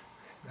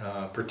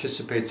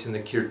 participates in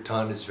the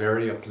kirtan, is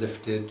very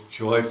uplifted,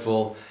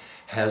 joyful,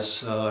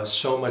 has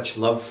so much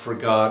love for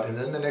God, and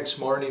then the next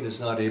morning is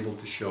not able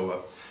to show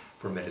up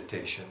for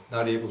meditation,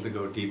 not able to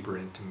go deeper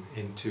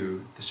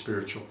into the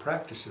spiritual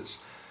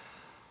practices.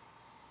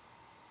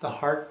 The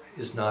heart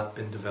has not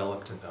been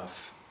developed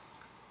enough.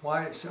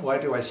 Why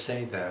do I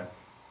say that?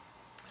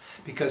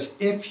 Because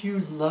if you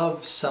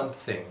love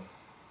something,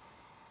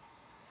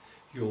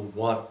 you'll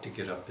want to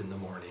get up in the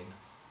morning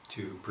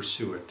to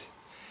pursue it.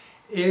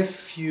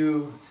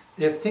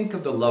 Think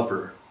of the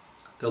lover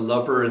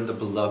and the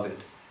beloved.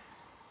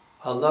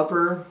 A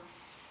lover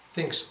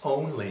thinks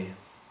only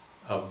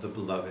of the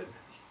beloved,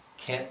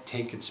 can't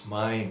take its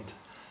mind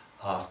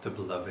off the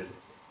beloved,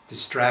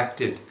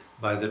 distracted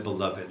by the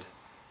beloved.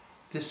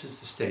 This is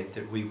the state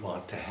that we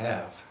want to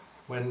have.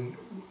 When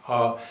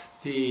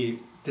the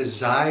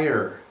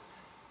desire,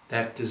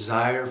 that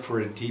desire for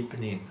a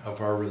deepening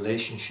of our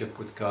relationship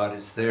with God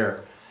is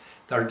there,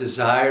 our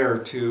desire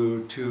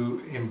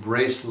to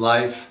embrace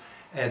life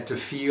and to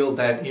feel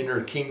that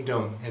inner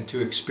kingdom and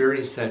to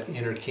experience that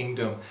inner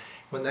kingdom,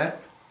 when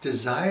that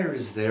desire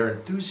is there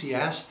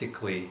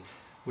enthusiastically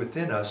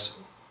within us,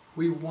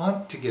 we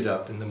want to get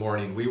up in the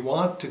morning, we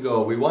want to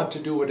go, we want to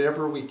do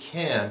whatever we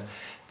can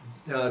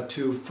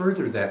to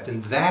further that.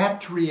 And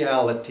that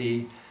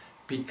reality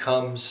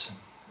becomes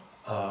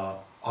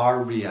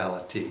our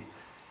reality.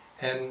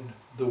 And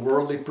the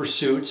worldly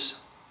pursuits,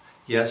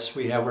 yes,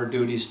 we have our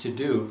duties to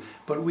do,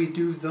 but we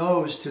do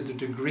those to the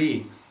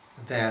degree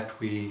that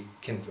we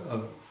can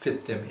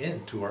fit them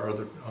into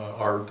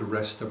the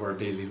rest of our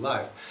daily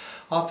life.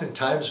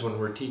 Oftentimes when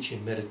we're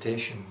teaching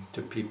meditation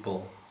to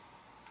people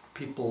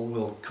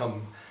will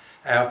come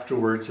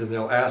afterwards and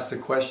they'll ask the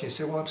question, you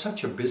say, well, I'm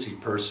such a busy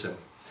person.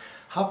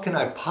 How can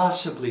I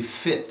possibly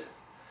fit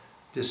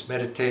this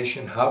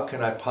meditation? How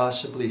can I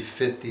possibly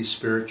fit these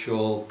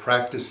spiritual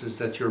practices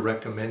that you're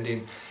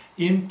recommending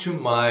into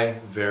my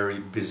very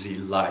busy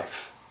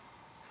life?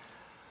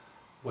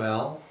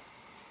 Well,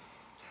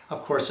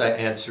 of course I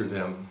answer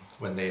them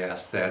when they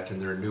ask that and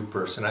they're a new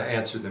person. I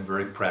answer them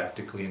very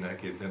practically and I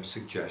give them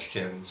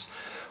suggestions.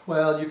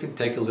 Well, you can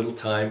take a little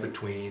time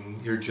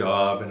between your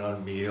job and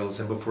on meals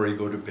and before you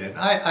go to bed.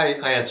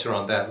 I answer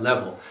on that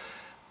level.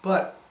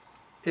 But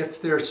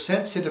if they're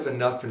sensitive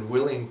enough and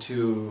willing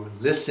to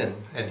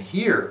listen and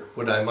hear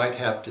what I might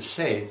have to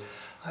say,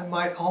 I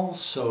might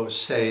also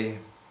say,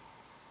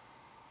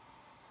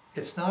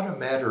 it's not a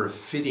matter of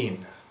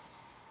fitting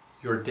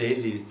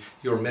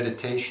your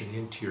meditation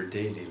into your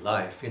daily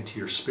life, into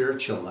your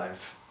spiritual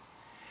life.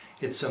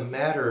 It's a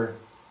matter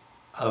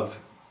of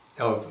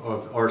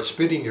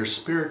fitting your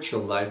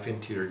spiritual life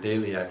into your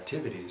daily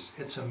activities.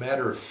 It's a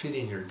matter of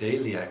fitting your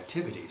daily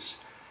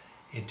activities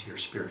into your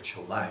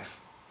spiritual life,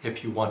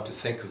 if you want to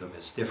think of them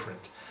as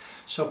different.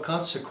 So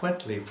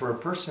consequently, for a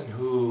person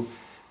who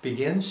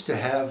begins to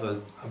have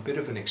a bit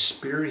of an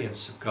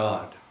experience of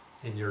God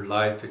in your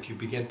life, if you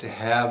begin to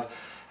have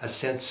a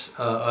sense,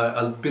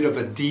 a bit of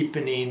a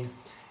deepening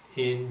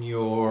in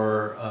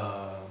your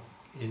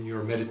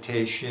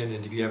meditation,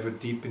 and if you have a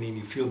deepening,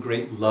 you feel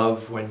great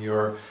love when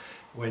you're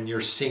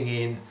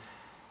singing,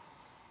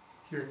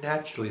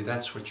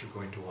 that's what you're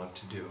going to want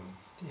to do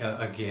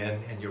again,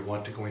 and you're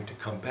going to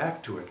come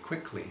back to it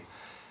quickly.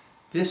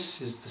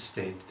 this is the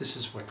state, this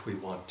is what we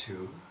want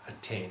to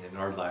attain in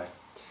our life.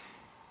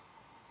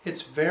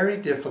 It's very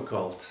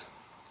difficult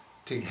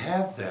to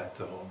have that,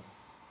 though,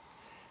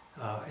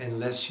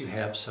 unless you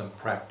have some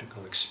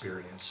practical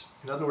experience.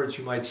 In other words,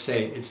 you might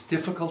say it's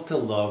difficult to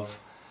love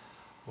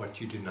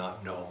what you do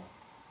not know.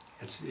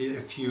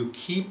 If you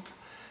keep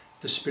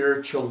the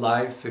spiritual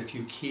life, if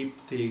you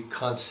keep the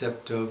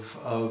concept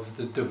of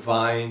the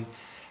divine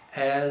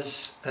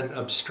as an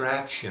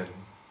abstraction,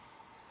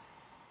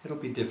 it'll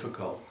be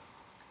difficult.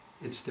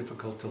 It's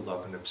difficult to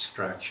love an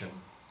abstraction.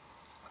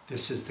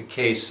 This is the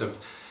case of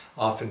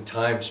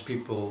oftentimes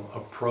people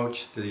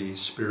approach the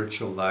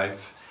spiritual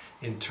life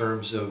in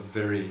terms of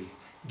very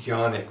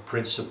jnanic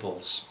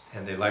principles,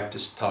 and they like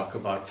to talk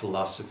about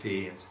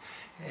philosophy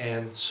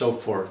and so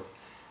forth.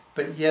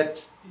 But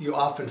yet you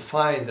often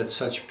find that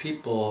such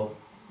people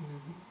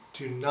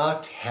do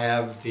not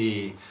have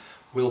the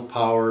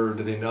willpower,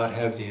 do they not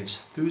have the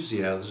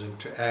enthusiasm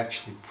to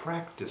actually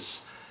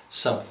practice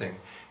something.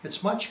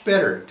 It's much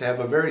better to have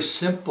a very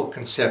simple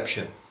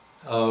conception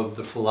of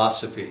the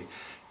philosophy,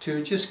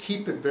 to just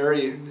keep it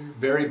very,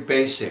 very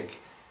basic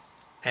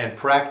and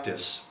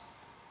practice,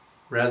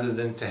 rather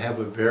than to have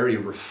a very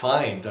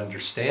refined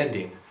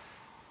understanding,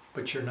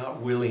 but you're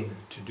not willing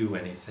to do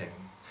anything.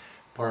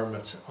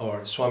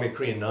 Swami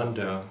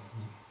Ananda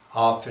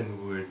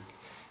often would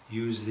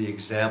use the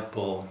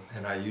example,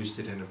 and I used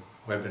it in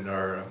a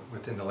webinar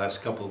within the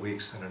last couple of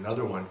weeks and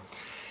another one.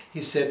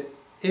 He said,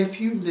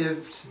 if you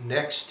lived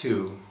next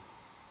to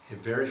a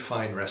very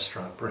fine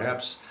restaurant,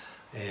 perhaps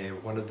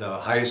one of the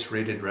highest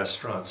rated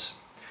restaurants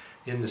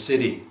in the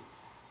city,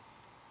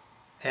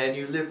 and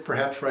you lived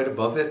perhaps right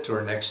above it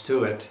or next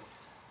to it,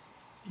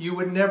 you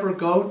would never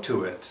go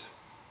to it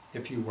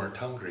if you weren't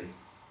hungry.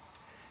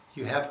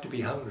 You have to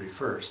be hungry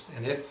first,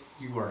 and if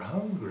you are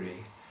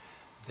hungry,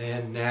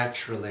 then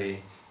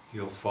naturally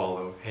you'll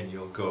follow and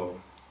you'll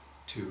go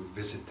to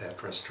visit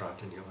that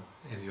restaurant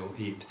and you'll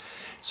eat.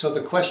 So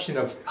the question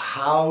of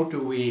how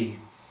do we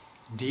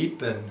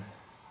deepen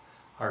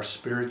our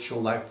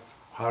spiritual life,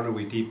 how do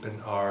we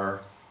deepen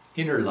our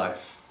inner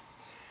life,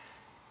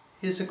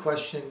 is a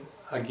question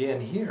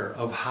again here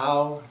of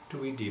how do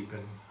we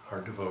deepen our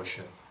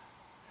devotion.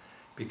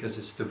 Because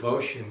it's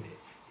devotion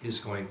is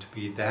going to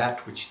be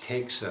that which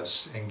takes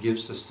us and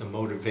gives us the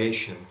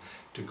motivation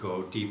to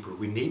go deeper.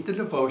 We need the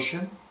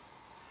devotion,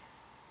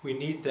 we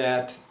need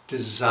that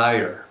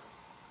desire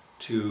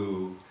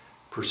to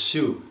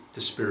pursue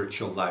the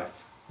spiritual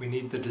life. We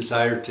need the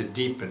desire to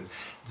deepen.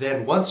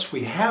 Then once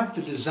we have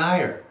the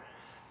desire,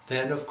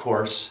 then of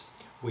course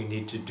we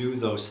need to do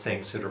those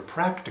things that are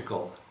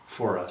practical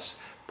for us.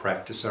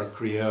 Practice our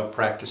Kriya,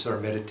 practice our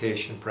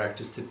meditation,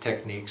 practice the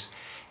techniques,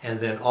 and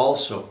then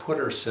also put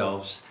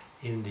ourselves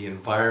in the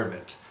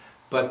environment.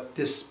 But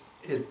this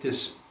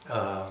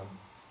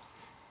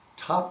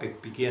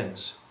topic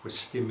begins with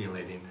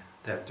stimulating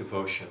that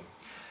devotion.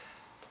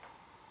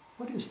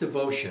 What is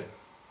devotion?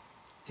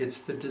 It's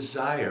the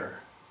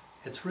desire.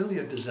 It's really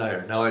a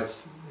desire. Now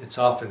it's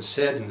often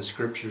said in the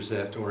scriptures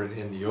that, or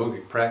in the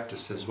yogic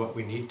practices, what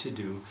we need to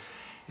do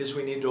is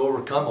we need to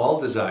overcome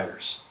all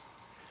desires.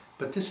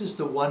 But this is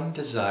the one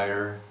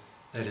desire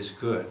that is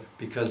good,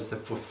 because the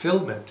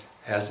fulfillment,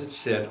 as it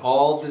said,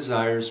 all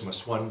desires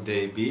must one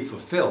day be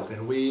fulfilled,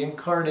 and we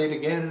incarnate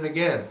again and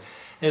again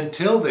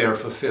until they are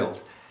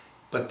fulfilled.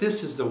 But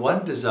this is the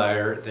one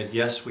desire that,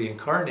 yes, we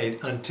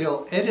incarnate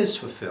until it is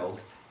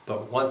fulfilled,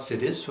 but once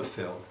it is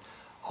fulfilled,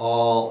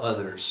 all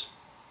others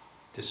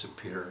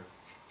disappear.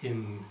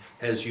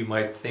 As you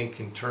might think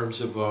in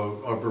terms of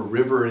a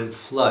river in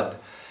flood.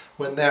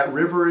 When that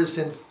river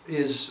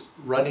is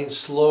running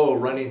slow,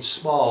 running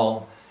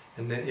small,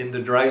 in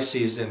the dry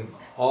season,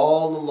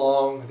 all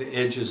along the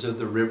edges of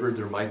the river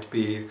there might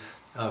be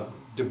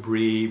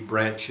debris,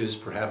 branches,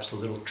 perhaps a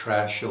little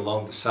trash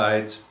along the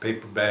sides,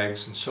 paper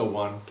bags and so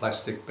on,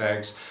 plastic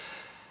bags.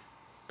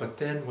 But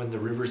then when the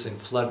river's in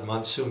flood,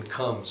 monsoon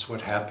comes,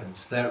 what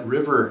happens? That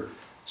river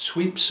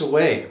sweeps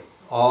away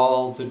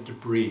all the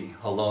debris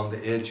along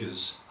the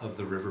edges of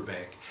the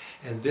riverbank.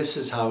 And this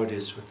is how it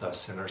is with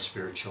us in our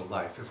spiritual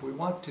life. If we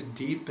want to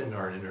deepen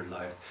our inner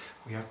life,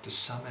 we have to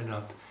summon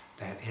up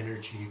that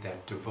energy,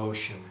 that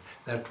devotion,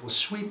 that will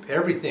sweep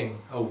everything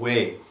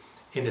away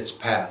in its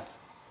path.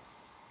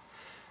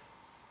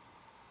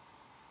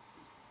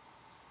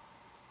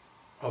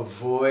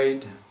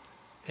 Avoid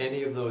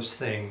any of those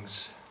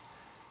things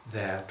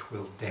that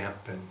will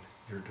dampen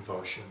your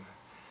devotion.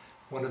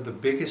 One of the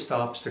biggest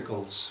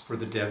obstacles for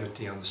the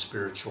devotee on the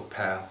spiritual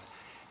path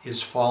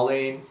is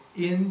falling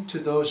into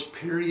those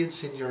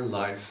periods in your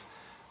life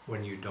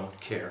when you don't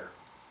care.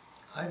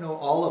 I know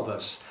all of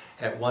us,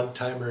 at one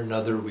time or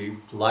another,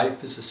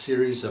 life is a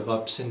series of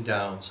ups and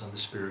downs on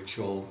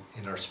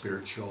in our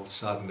spiritual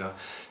sadhana.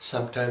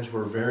 Sometimes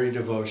we're very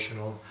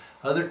devotional,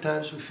 other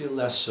times we feel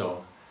less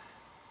so.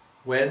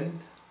 When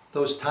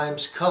those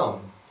times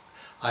come,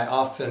 I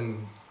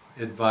often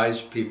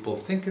advise people,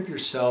 think of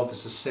yourself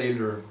as a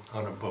sailor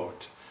on a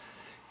boat.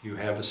 You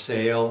have a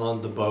sail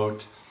on the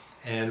boat,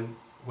 and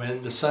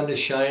when the sun is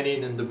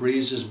shining and the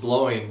breeze is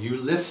blowing, you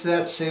lift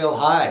that sail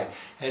high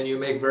and you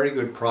make very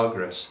good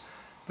progress.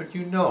 But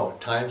you know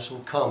times will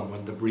come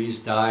when the breeze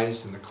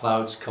dies and the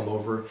clouds come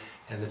over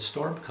and the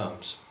storm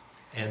comes.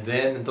 And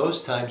then in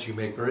those times you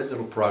make very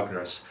little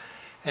progress.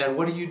 And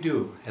what do you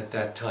do at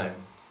that time?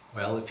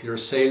 Well, if you're a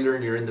sailor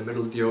and you're in the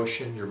middle of the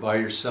ocean, you're by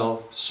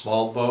yourself,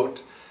 small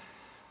boat,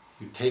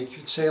 you take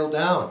your sail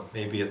down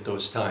maybe at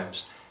those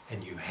times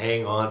and you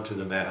hang on to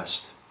the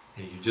mast.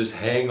 And you just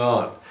hang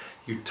on.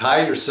 You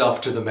tie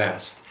yourself to the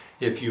mast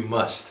if you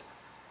must.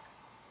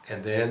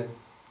 And then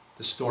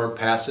the storm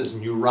passes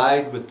and you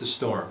ride with the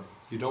storm.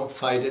 You don't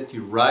fight it,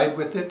 you ride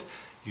with it,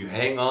 you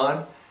hang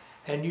on,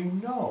 and you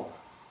know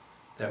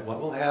that what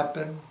will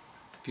happen,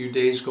 a few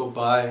days go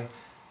by,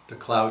 the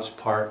clouds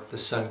part, the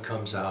sun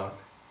comes out,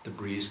 the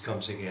breeze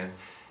comes again,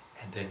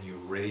 and then you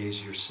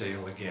raise your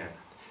sail again.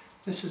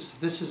 This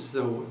is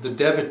the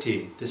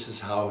devotee. This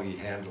is how he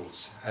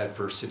handles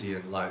adversity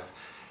in life.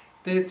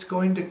 It's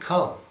going to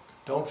come.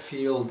 Don't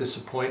feel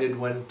disappointed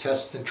when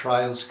tests and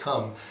trials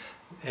come.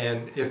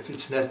 And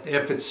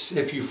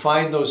if you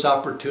find those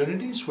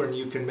opportunities when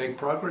you can make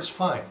progress,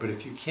 fine. But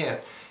if you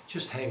can't,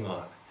 just hang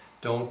on.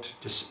 Don't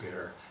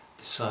despair.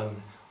 The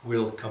sun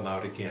will come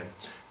out again.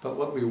 But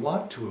what we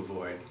want to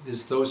avoid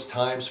is those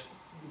times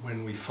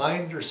when we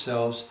find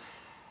ourselves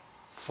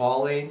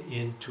falling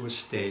into a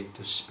state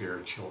of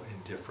spiritual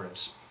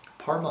indifference.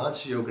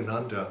 Paramahansa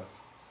Yogananda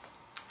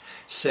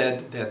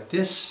said that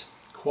this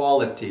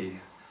quality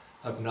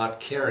of not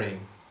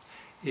caring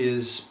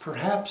is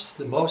perhaps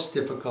the most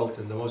difficult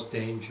and the most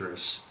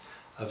dangerous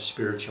of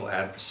spiritual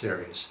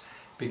adversaries.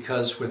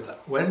 Because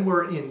when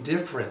we're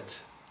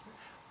indifferent,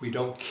 we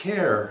don't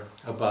care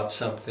about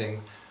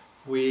something,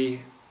 you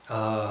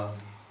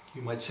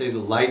might say the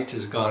light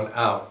has gone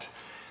out.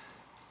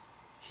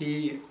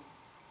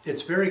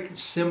 It's very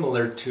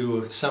similar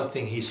to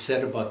something he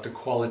said about the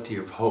quality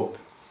of hope.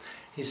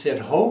 He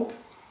said hope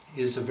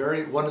is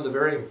one of the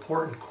very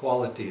important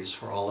qualities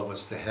for all of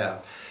us to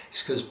have.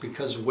 It's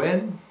because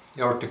when,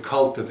 or to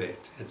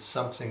cultivate, it's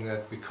something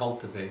that we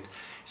cultivate.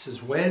 He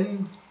says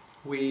when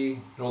we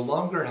no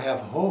longer have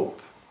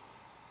hope,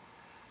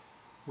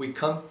 we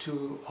come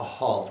to a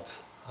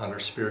halt on our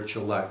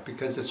spiritual life,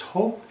 because it's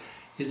hope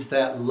is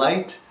that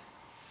light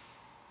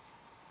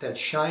that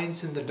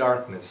shines in the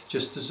darkness.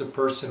 Just as a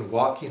person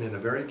walking in a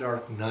very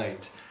dark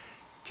night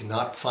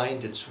cannot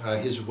find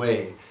his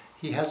way,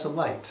 he has a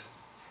light.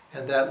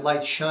 And that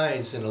light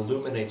shines and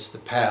illuminates the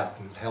path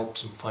and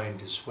helps him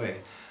find his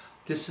way.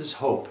 This is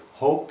hope.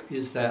 Hope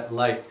is that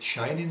light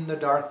shining in the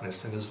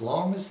darkness, and as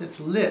long as it's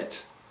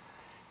lit,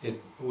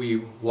 we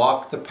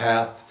walk the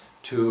path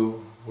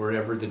to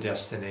wherever the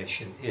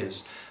destination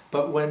is.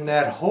 But when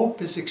that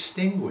hope is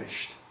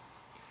extinguished,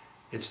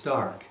 it's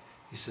dark.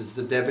 He says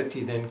the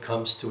devotee then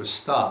comes to a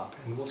stop,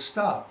 and will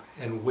stop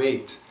and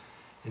wait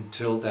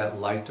until that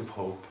light of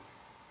hope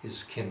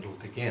is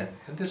kindled again.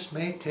 And this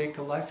may take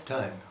a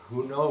lifetime.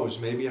 Who knows,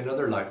 maybe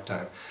another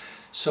lifetime.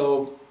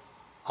 So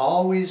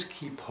always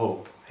keep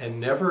hope and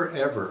never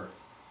ever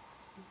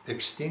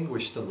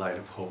extinguish the light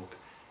of hope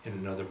in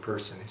another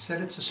person. He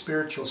said it's a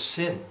spiritual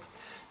sin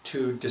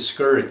to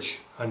discourage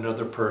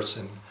another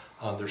person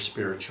on their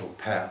spiritual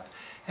path.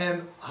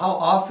 And how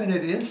often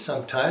it is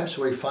sometimes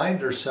we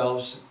find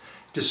ourselves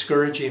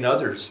discouraging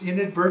others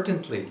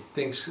inadvertently.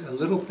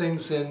 Little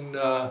things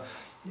that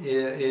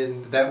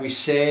we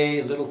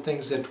say, little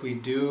things that we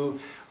do.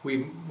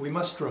 We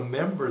must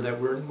remember that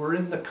we're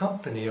in the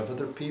company of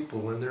other people.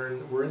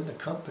 We're in the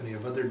company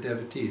of other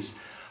devotees.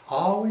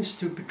 Always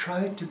to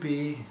try to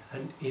be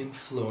an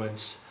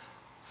influence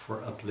for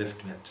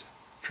upliftment.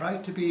 Try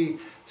to be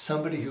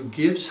somebody who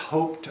gives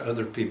hope to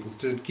other people,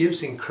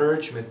 gives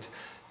encouragement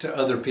to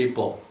other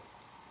people.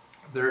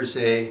 There's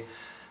a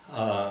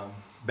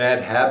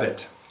bad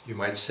habit, you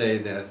might say,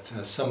 that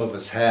some of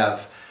us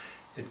have.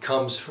 It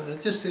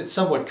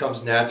somewhat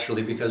comes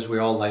naturally because we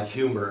all like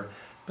humor.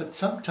 But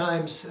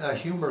sometimes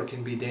humor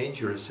can be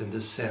dangerous in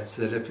this sense,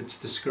 that if it's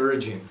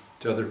discouraging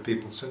to other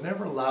people. So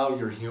never allow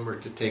your humor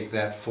to take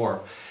that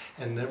form,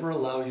 and never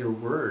allow your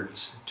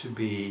words to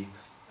be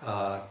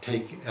an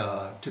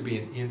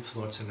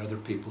influence in other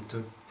people,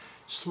 to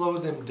slow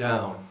them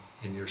down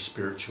in your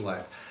spiritual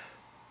life.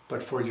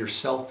 But for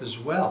yourself as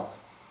well,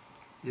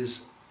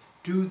 is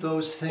do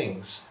those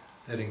things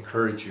that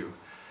encourage you.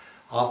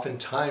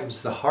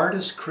 Oftentimes the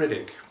hardest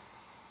critic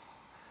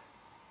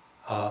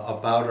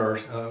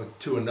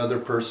to another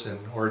person,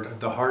 or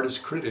the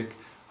hardest critic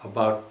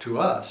to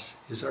us,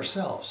 is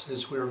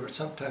ourselves. We're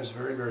sometimes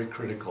very, very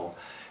critical.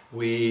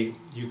 You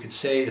could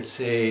say it's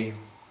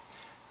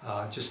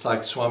just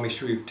like Swami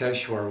Sri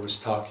Yukteswar was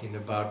talking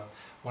about,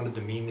 one of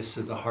the meanness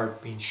of the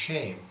heart being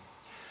shame.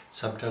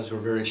 Sometimes we're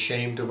very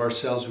ashamed of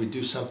ourselves. We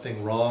do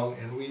something wrong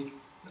and we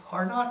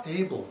are not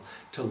able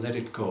to let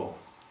it go,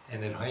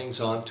 and it hangs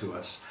on to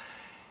us.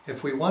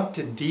 If we want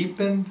to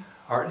deepen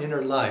our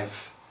inner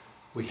life,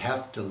 we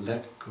have to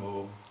let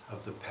go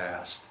of the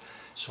past.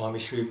 Swami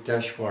Sri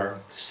Yukteswar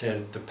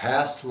said, the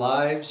past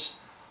lives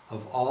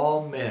of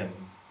all men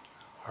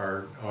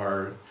are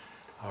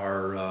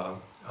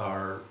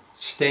are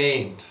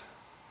stained.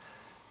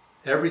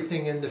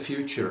 Everything in the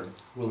future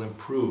will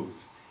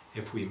improve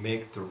if we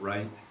make the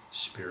right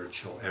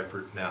spiritual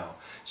effort now.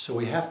 So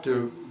we have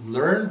to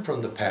learn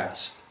from the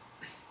past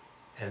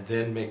and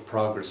then make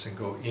progress and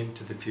go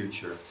into the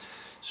future.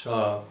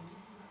 So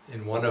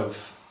in one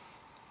of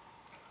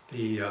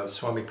the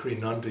Swami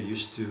Kriyananda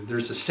used to,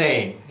 there's a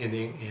saying in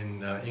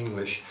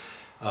English,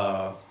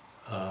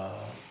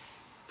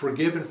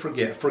 forgive and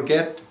forget,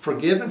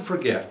 forgive and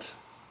forget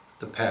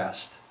the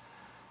past.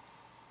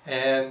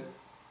 And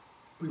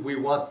we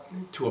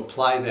want to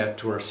apply that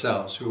to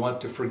ourselves. We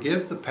want to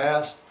forgive the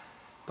past,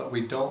 but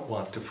we don't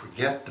want to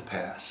forget the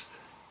past.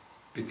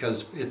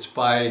 Because it's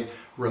by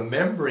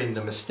remembering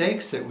the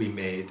mistakes that we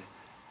made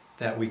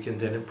that we can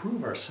then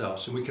improve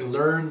ourselves. And we can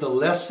learn the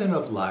lesson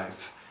of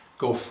life.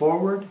 Go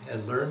forward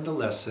and learn the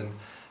lesson,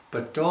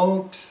 but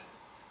don't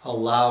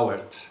allow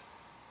it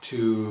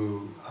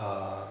to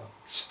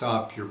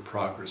stop your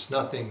progress.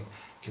 Nothing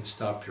can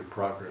stop your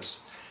progress.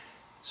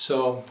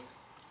 So,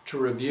 to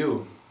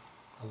review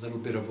a little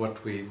bit of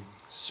what we've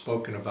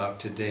spoken about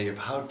today, of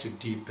how to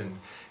deepen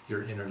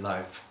your inner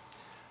life,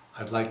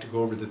 I'd like to go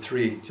over the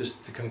three,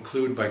 just to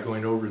conclude by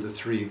going over the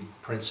three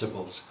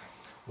principles.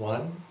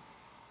 One,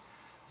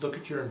 look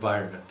at your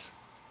environment.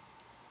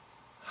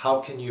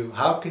 How can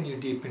you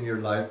deepen your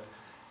life?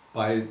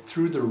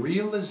 Through the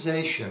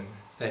realization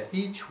that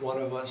each one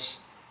of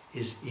us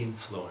is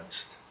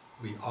influenced.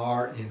 We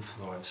are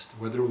influenced.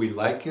 Whether we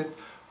like it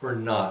or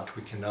not,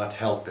 we cannot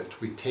help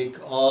it. We take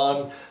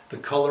on the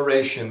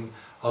coloration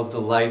of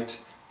the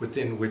light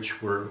within which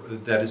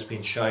that is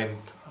being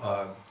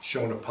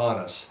shown upon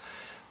us.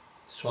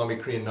 Swami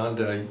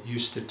Kriyananda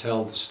used to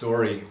tell the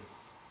story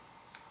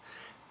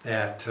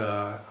that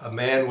a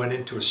man went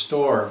into a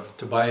store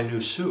to buy a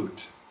new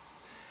suit.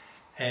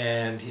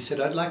 And he said,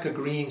 "I'd like a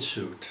green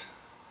suit."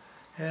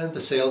 And the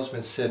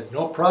salesman said,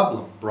 "No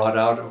problem." Brought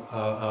out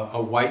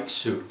a white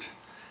suit,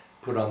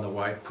 put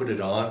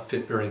it on,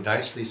 fit very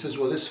nicely. He says,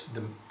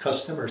 the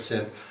customer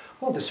said,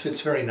 "Well, this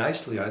fits very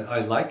nicely. I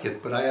like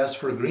it, but I asked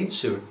for a green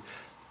suit."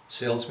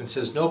 Salesman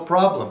says, "No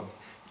problem."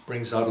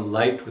 Brings out a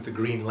light with a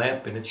green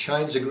lamp and it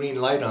shines a green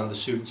light on the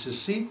suit and says,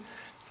 "See,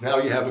 now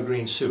you have a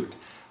green suit."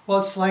 Well,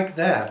 it's like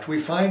that. We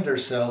find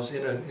ourselves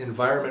in an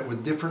environment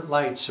with different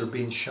lights are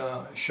being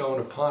shown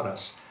upon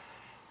us.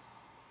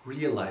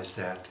 Realize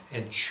that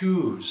and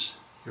choose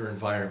your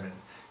environment.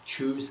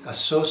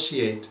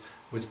 Associate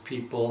with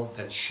people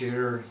that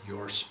share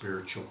your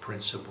spiritual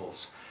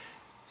principles.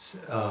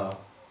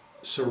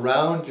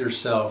 Surround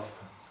yourself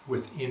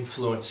with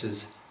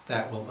influences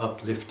that will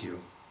uplift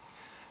you.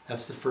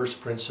 That's the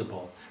first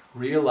principle.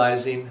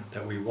 Realizing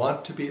that we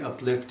want to be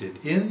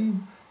uplifted.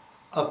 In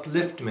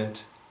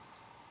upliftment,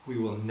 we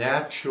will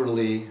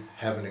naturally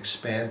have an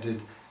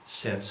expanded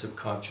sense of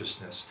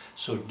consciousness.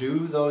 So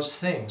do those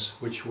things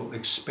which will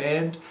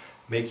expand,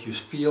 make you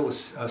feel a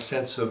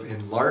sense of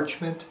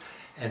enlargement,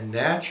 and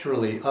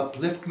naturally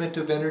upliftment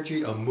of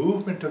energy, a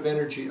movement of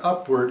energy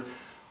upward,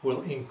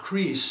 will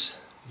increase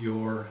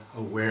your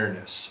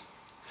awareness.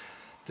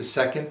 The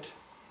second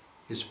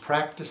is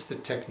practice the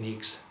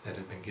techniques that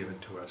have been given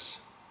to us.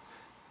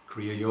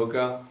 Kriya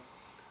Yoga,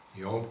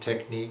 the Om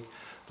technique,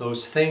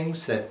 those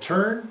things that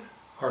turn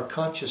our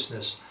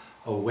consciousness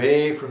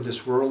away from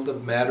this world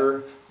of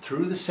matter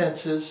through the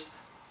senses,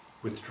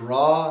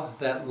 withdraw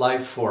that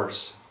life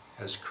force,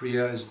 as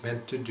Kriya is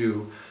meant to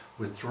do,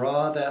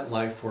 withdraw that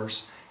life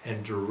force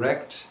and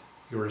direct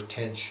your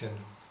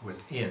attention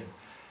within.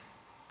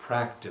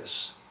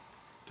 Practice.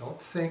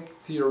 Don't think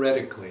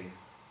theoretically,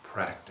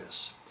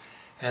 practice.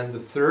 And the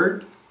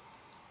third,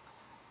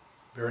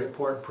 very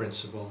important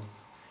principle,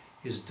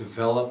 is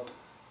develop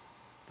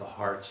the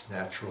heart's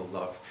natural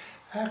love.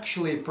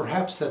 Actually,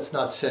 perhaps that's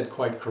not said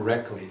quite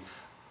correctly.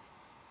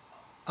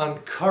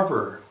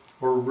 Uncover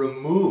or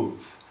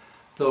remove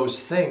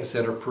those things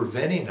that are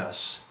preventing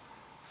us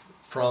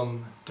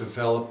from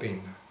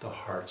developing the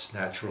heart's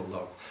natural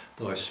love.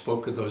 Though I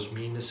spoke of those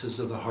meannesses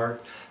of the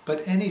heart,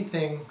 but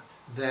anything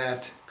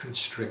that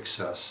constricts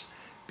us.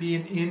 Be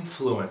an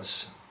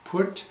influence.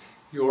 Put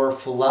your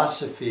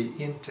philosophy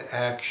into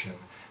action.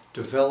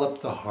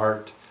 Develop the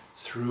heart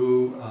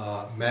through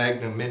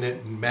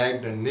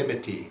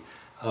magnanimity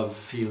of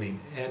feeling,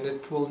 and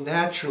it will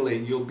naturally,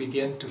 you'll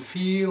begin to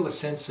feel a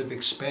sense of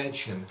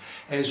expansion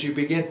as you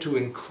begin to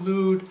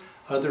include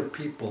other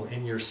people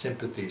in your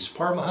sympathies.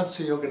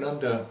 Paramahansa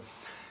Yogananda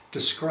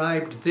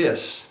described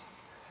this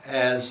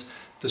as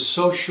the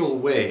social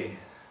way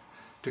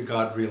to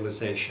God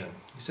realization.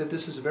 He said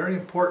this is very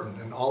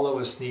important and all of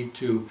us need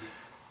to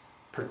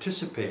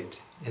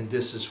participate in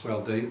this as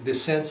well. The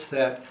sense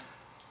that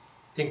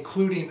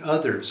including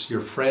others,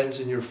 your friends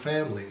and your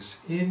families,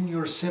 in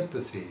your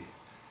sympathy,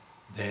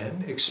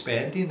 then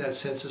expanding that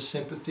sense of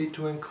sympathy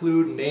to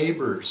include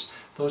neighbors,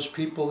 those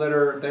people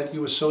that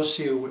you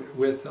associate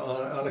with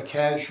on a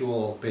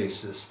casual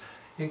basis.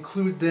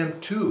 Include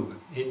them too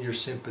in your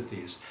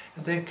sympathies.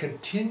 And then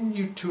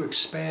continue to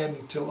expand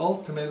until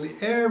ultimately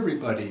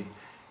everybody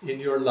in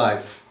your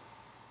life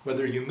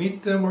whether you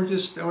meet them or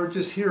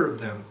just hear of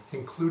them,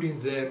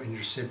 including them in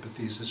your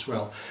sympathies as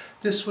well.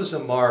 This was a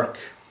mark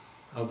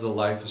of the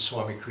life of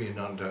Swami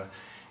Kriyananda.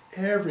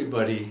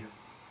 Everybody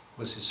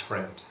was his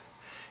friend.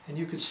 And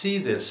you could see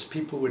this.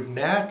 People would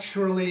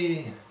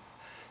naturally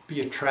be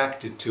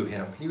attracted to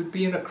him. He would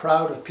be in a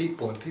crowd of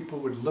people and people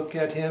would look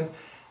at him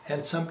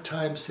and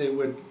sometimes they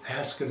would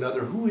ask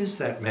another, who is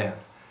that man?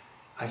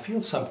 I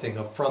feel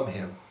something from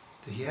him.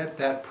 He had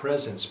that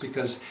presence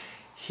because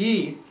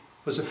he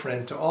was a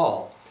friend to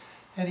all.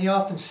 And he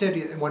often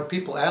said, when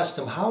people asked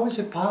him, how is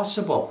it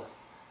possible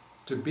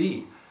to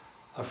be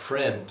a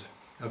friend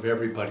of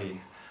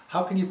everybody?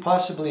 How can you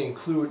possibly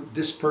include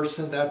this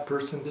person,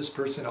 this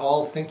person,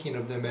 all thinking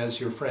of them as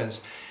your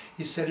friends?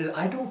 He said,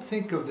 I don't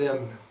think of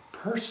them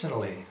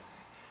personally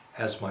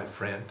as my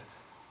friend.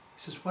 He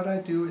says, what I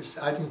do is,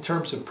 in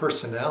terms of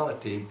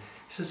personality, he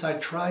says, I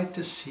try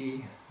to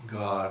see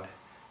God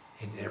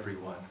in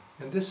everyone.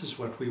 And this is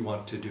what we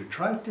want to do.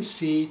 Try to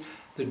see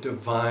the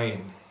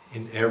divine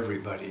in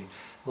everybody.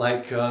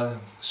 Like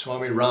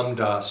Swami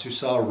Ramdas, who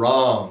saw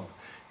Ram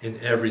in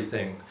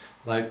everything.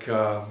 Like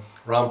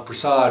Ram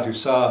Prasad, who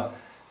saw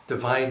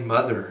Divine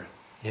Mother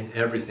in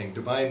everything.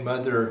 Divine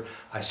Mother,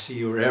 I see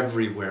you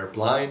everywhere.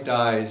 Blind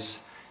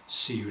eyes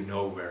see you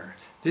nowhere.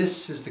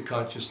 This is the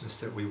consciousness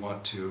that we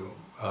want to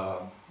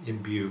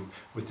imbue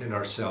within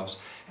ourselves.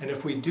 And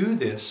if we do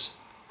this,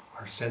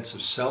 our sense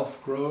of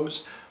self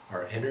grows,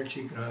 our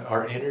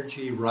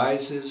energy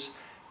rises,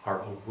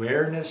 our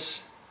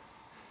awareness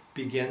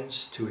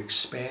begins to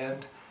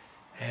expand,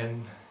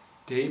 and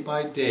day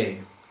by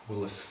day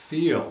we'll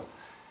feel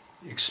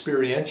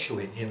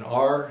experientially in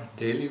our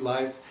daily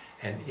life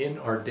and in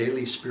our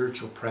daily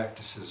spiritual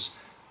practices,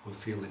 we'll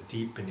feel a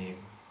deepening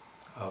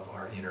of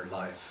our inner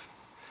life.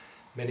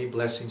 Many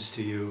blessings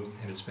to you,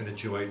 and it's been a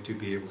joy to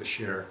be able to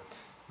share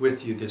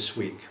with you this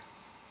week.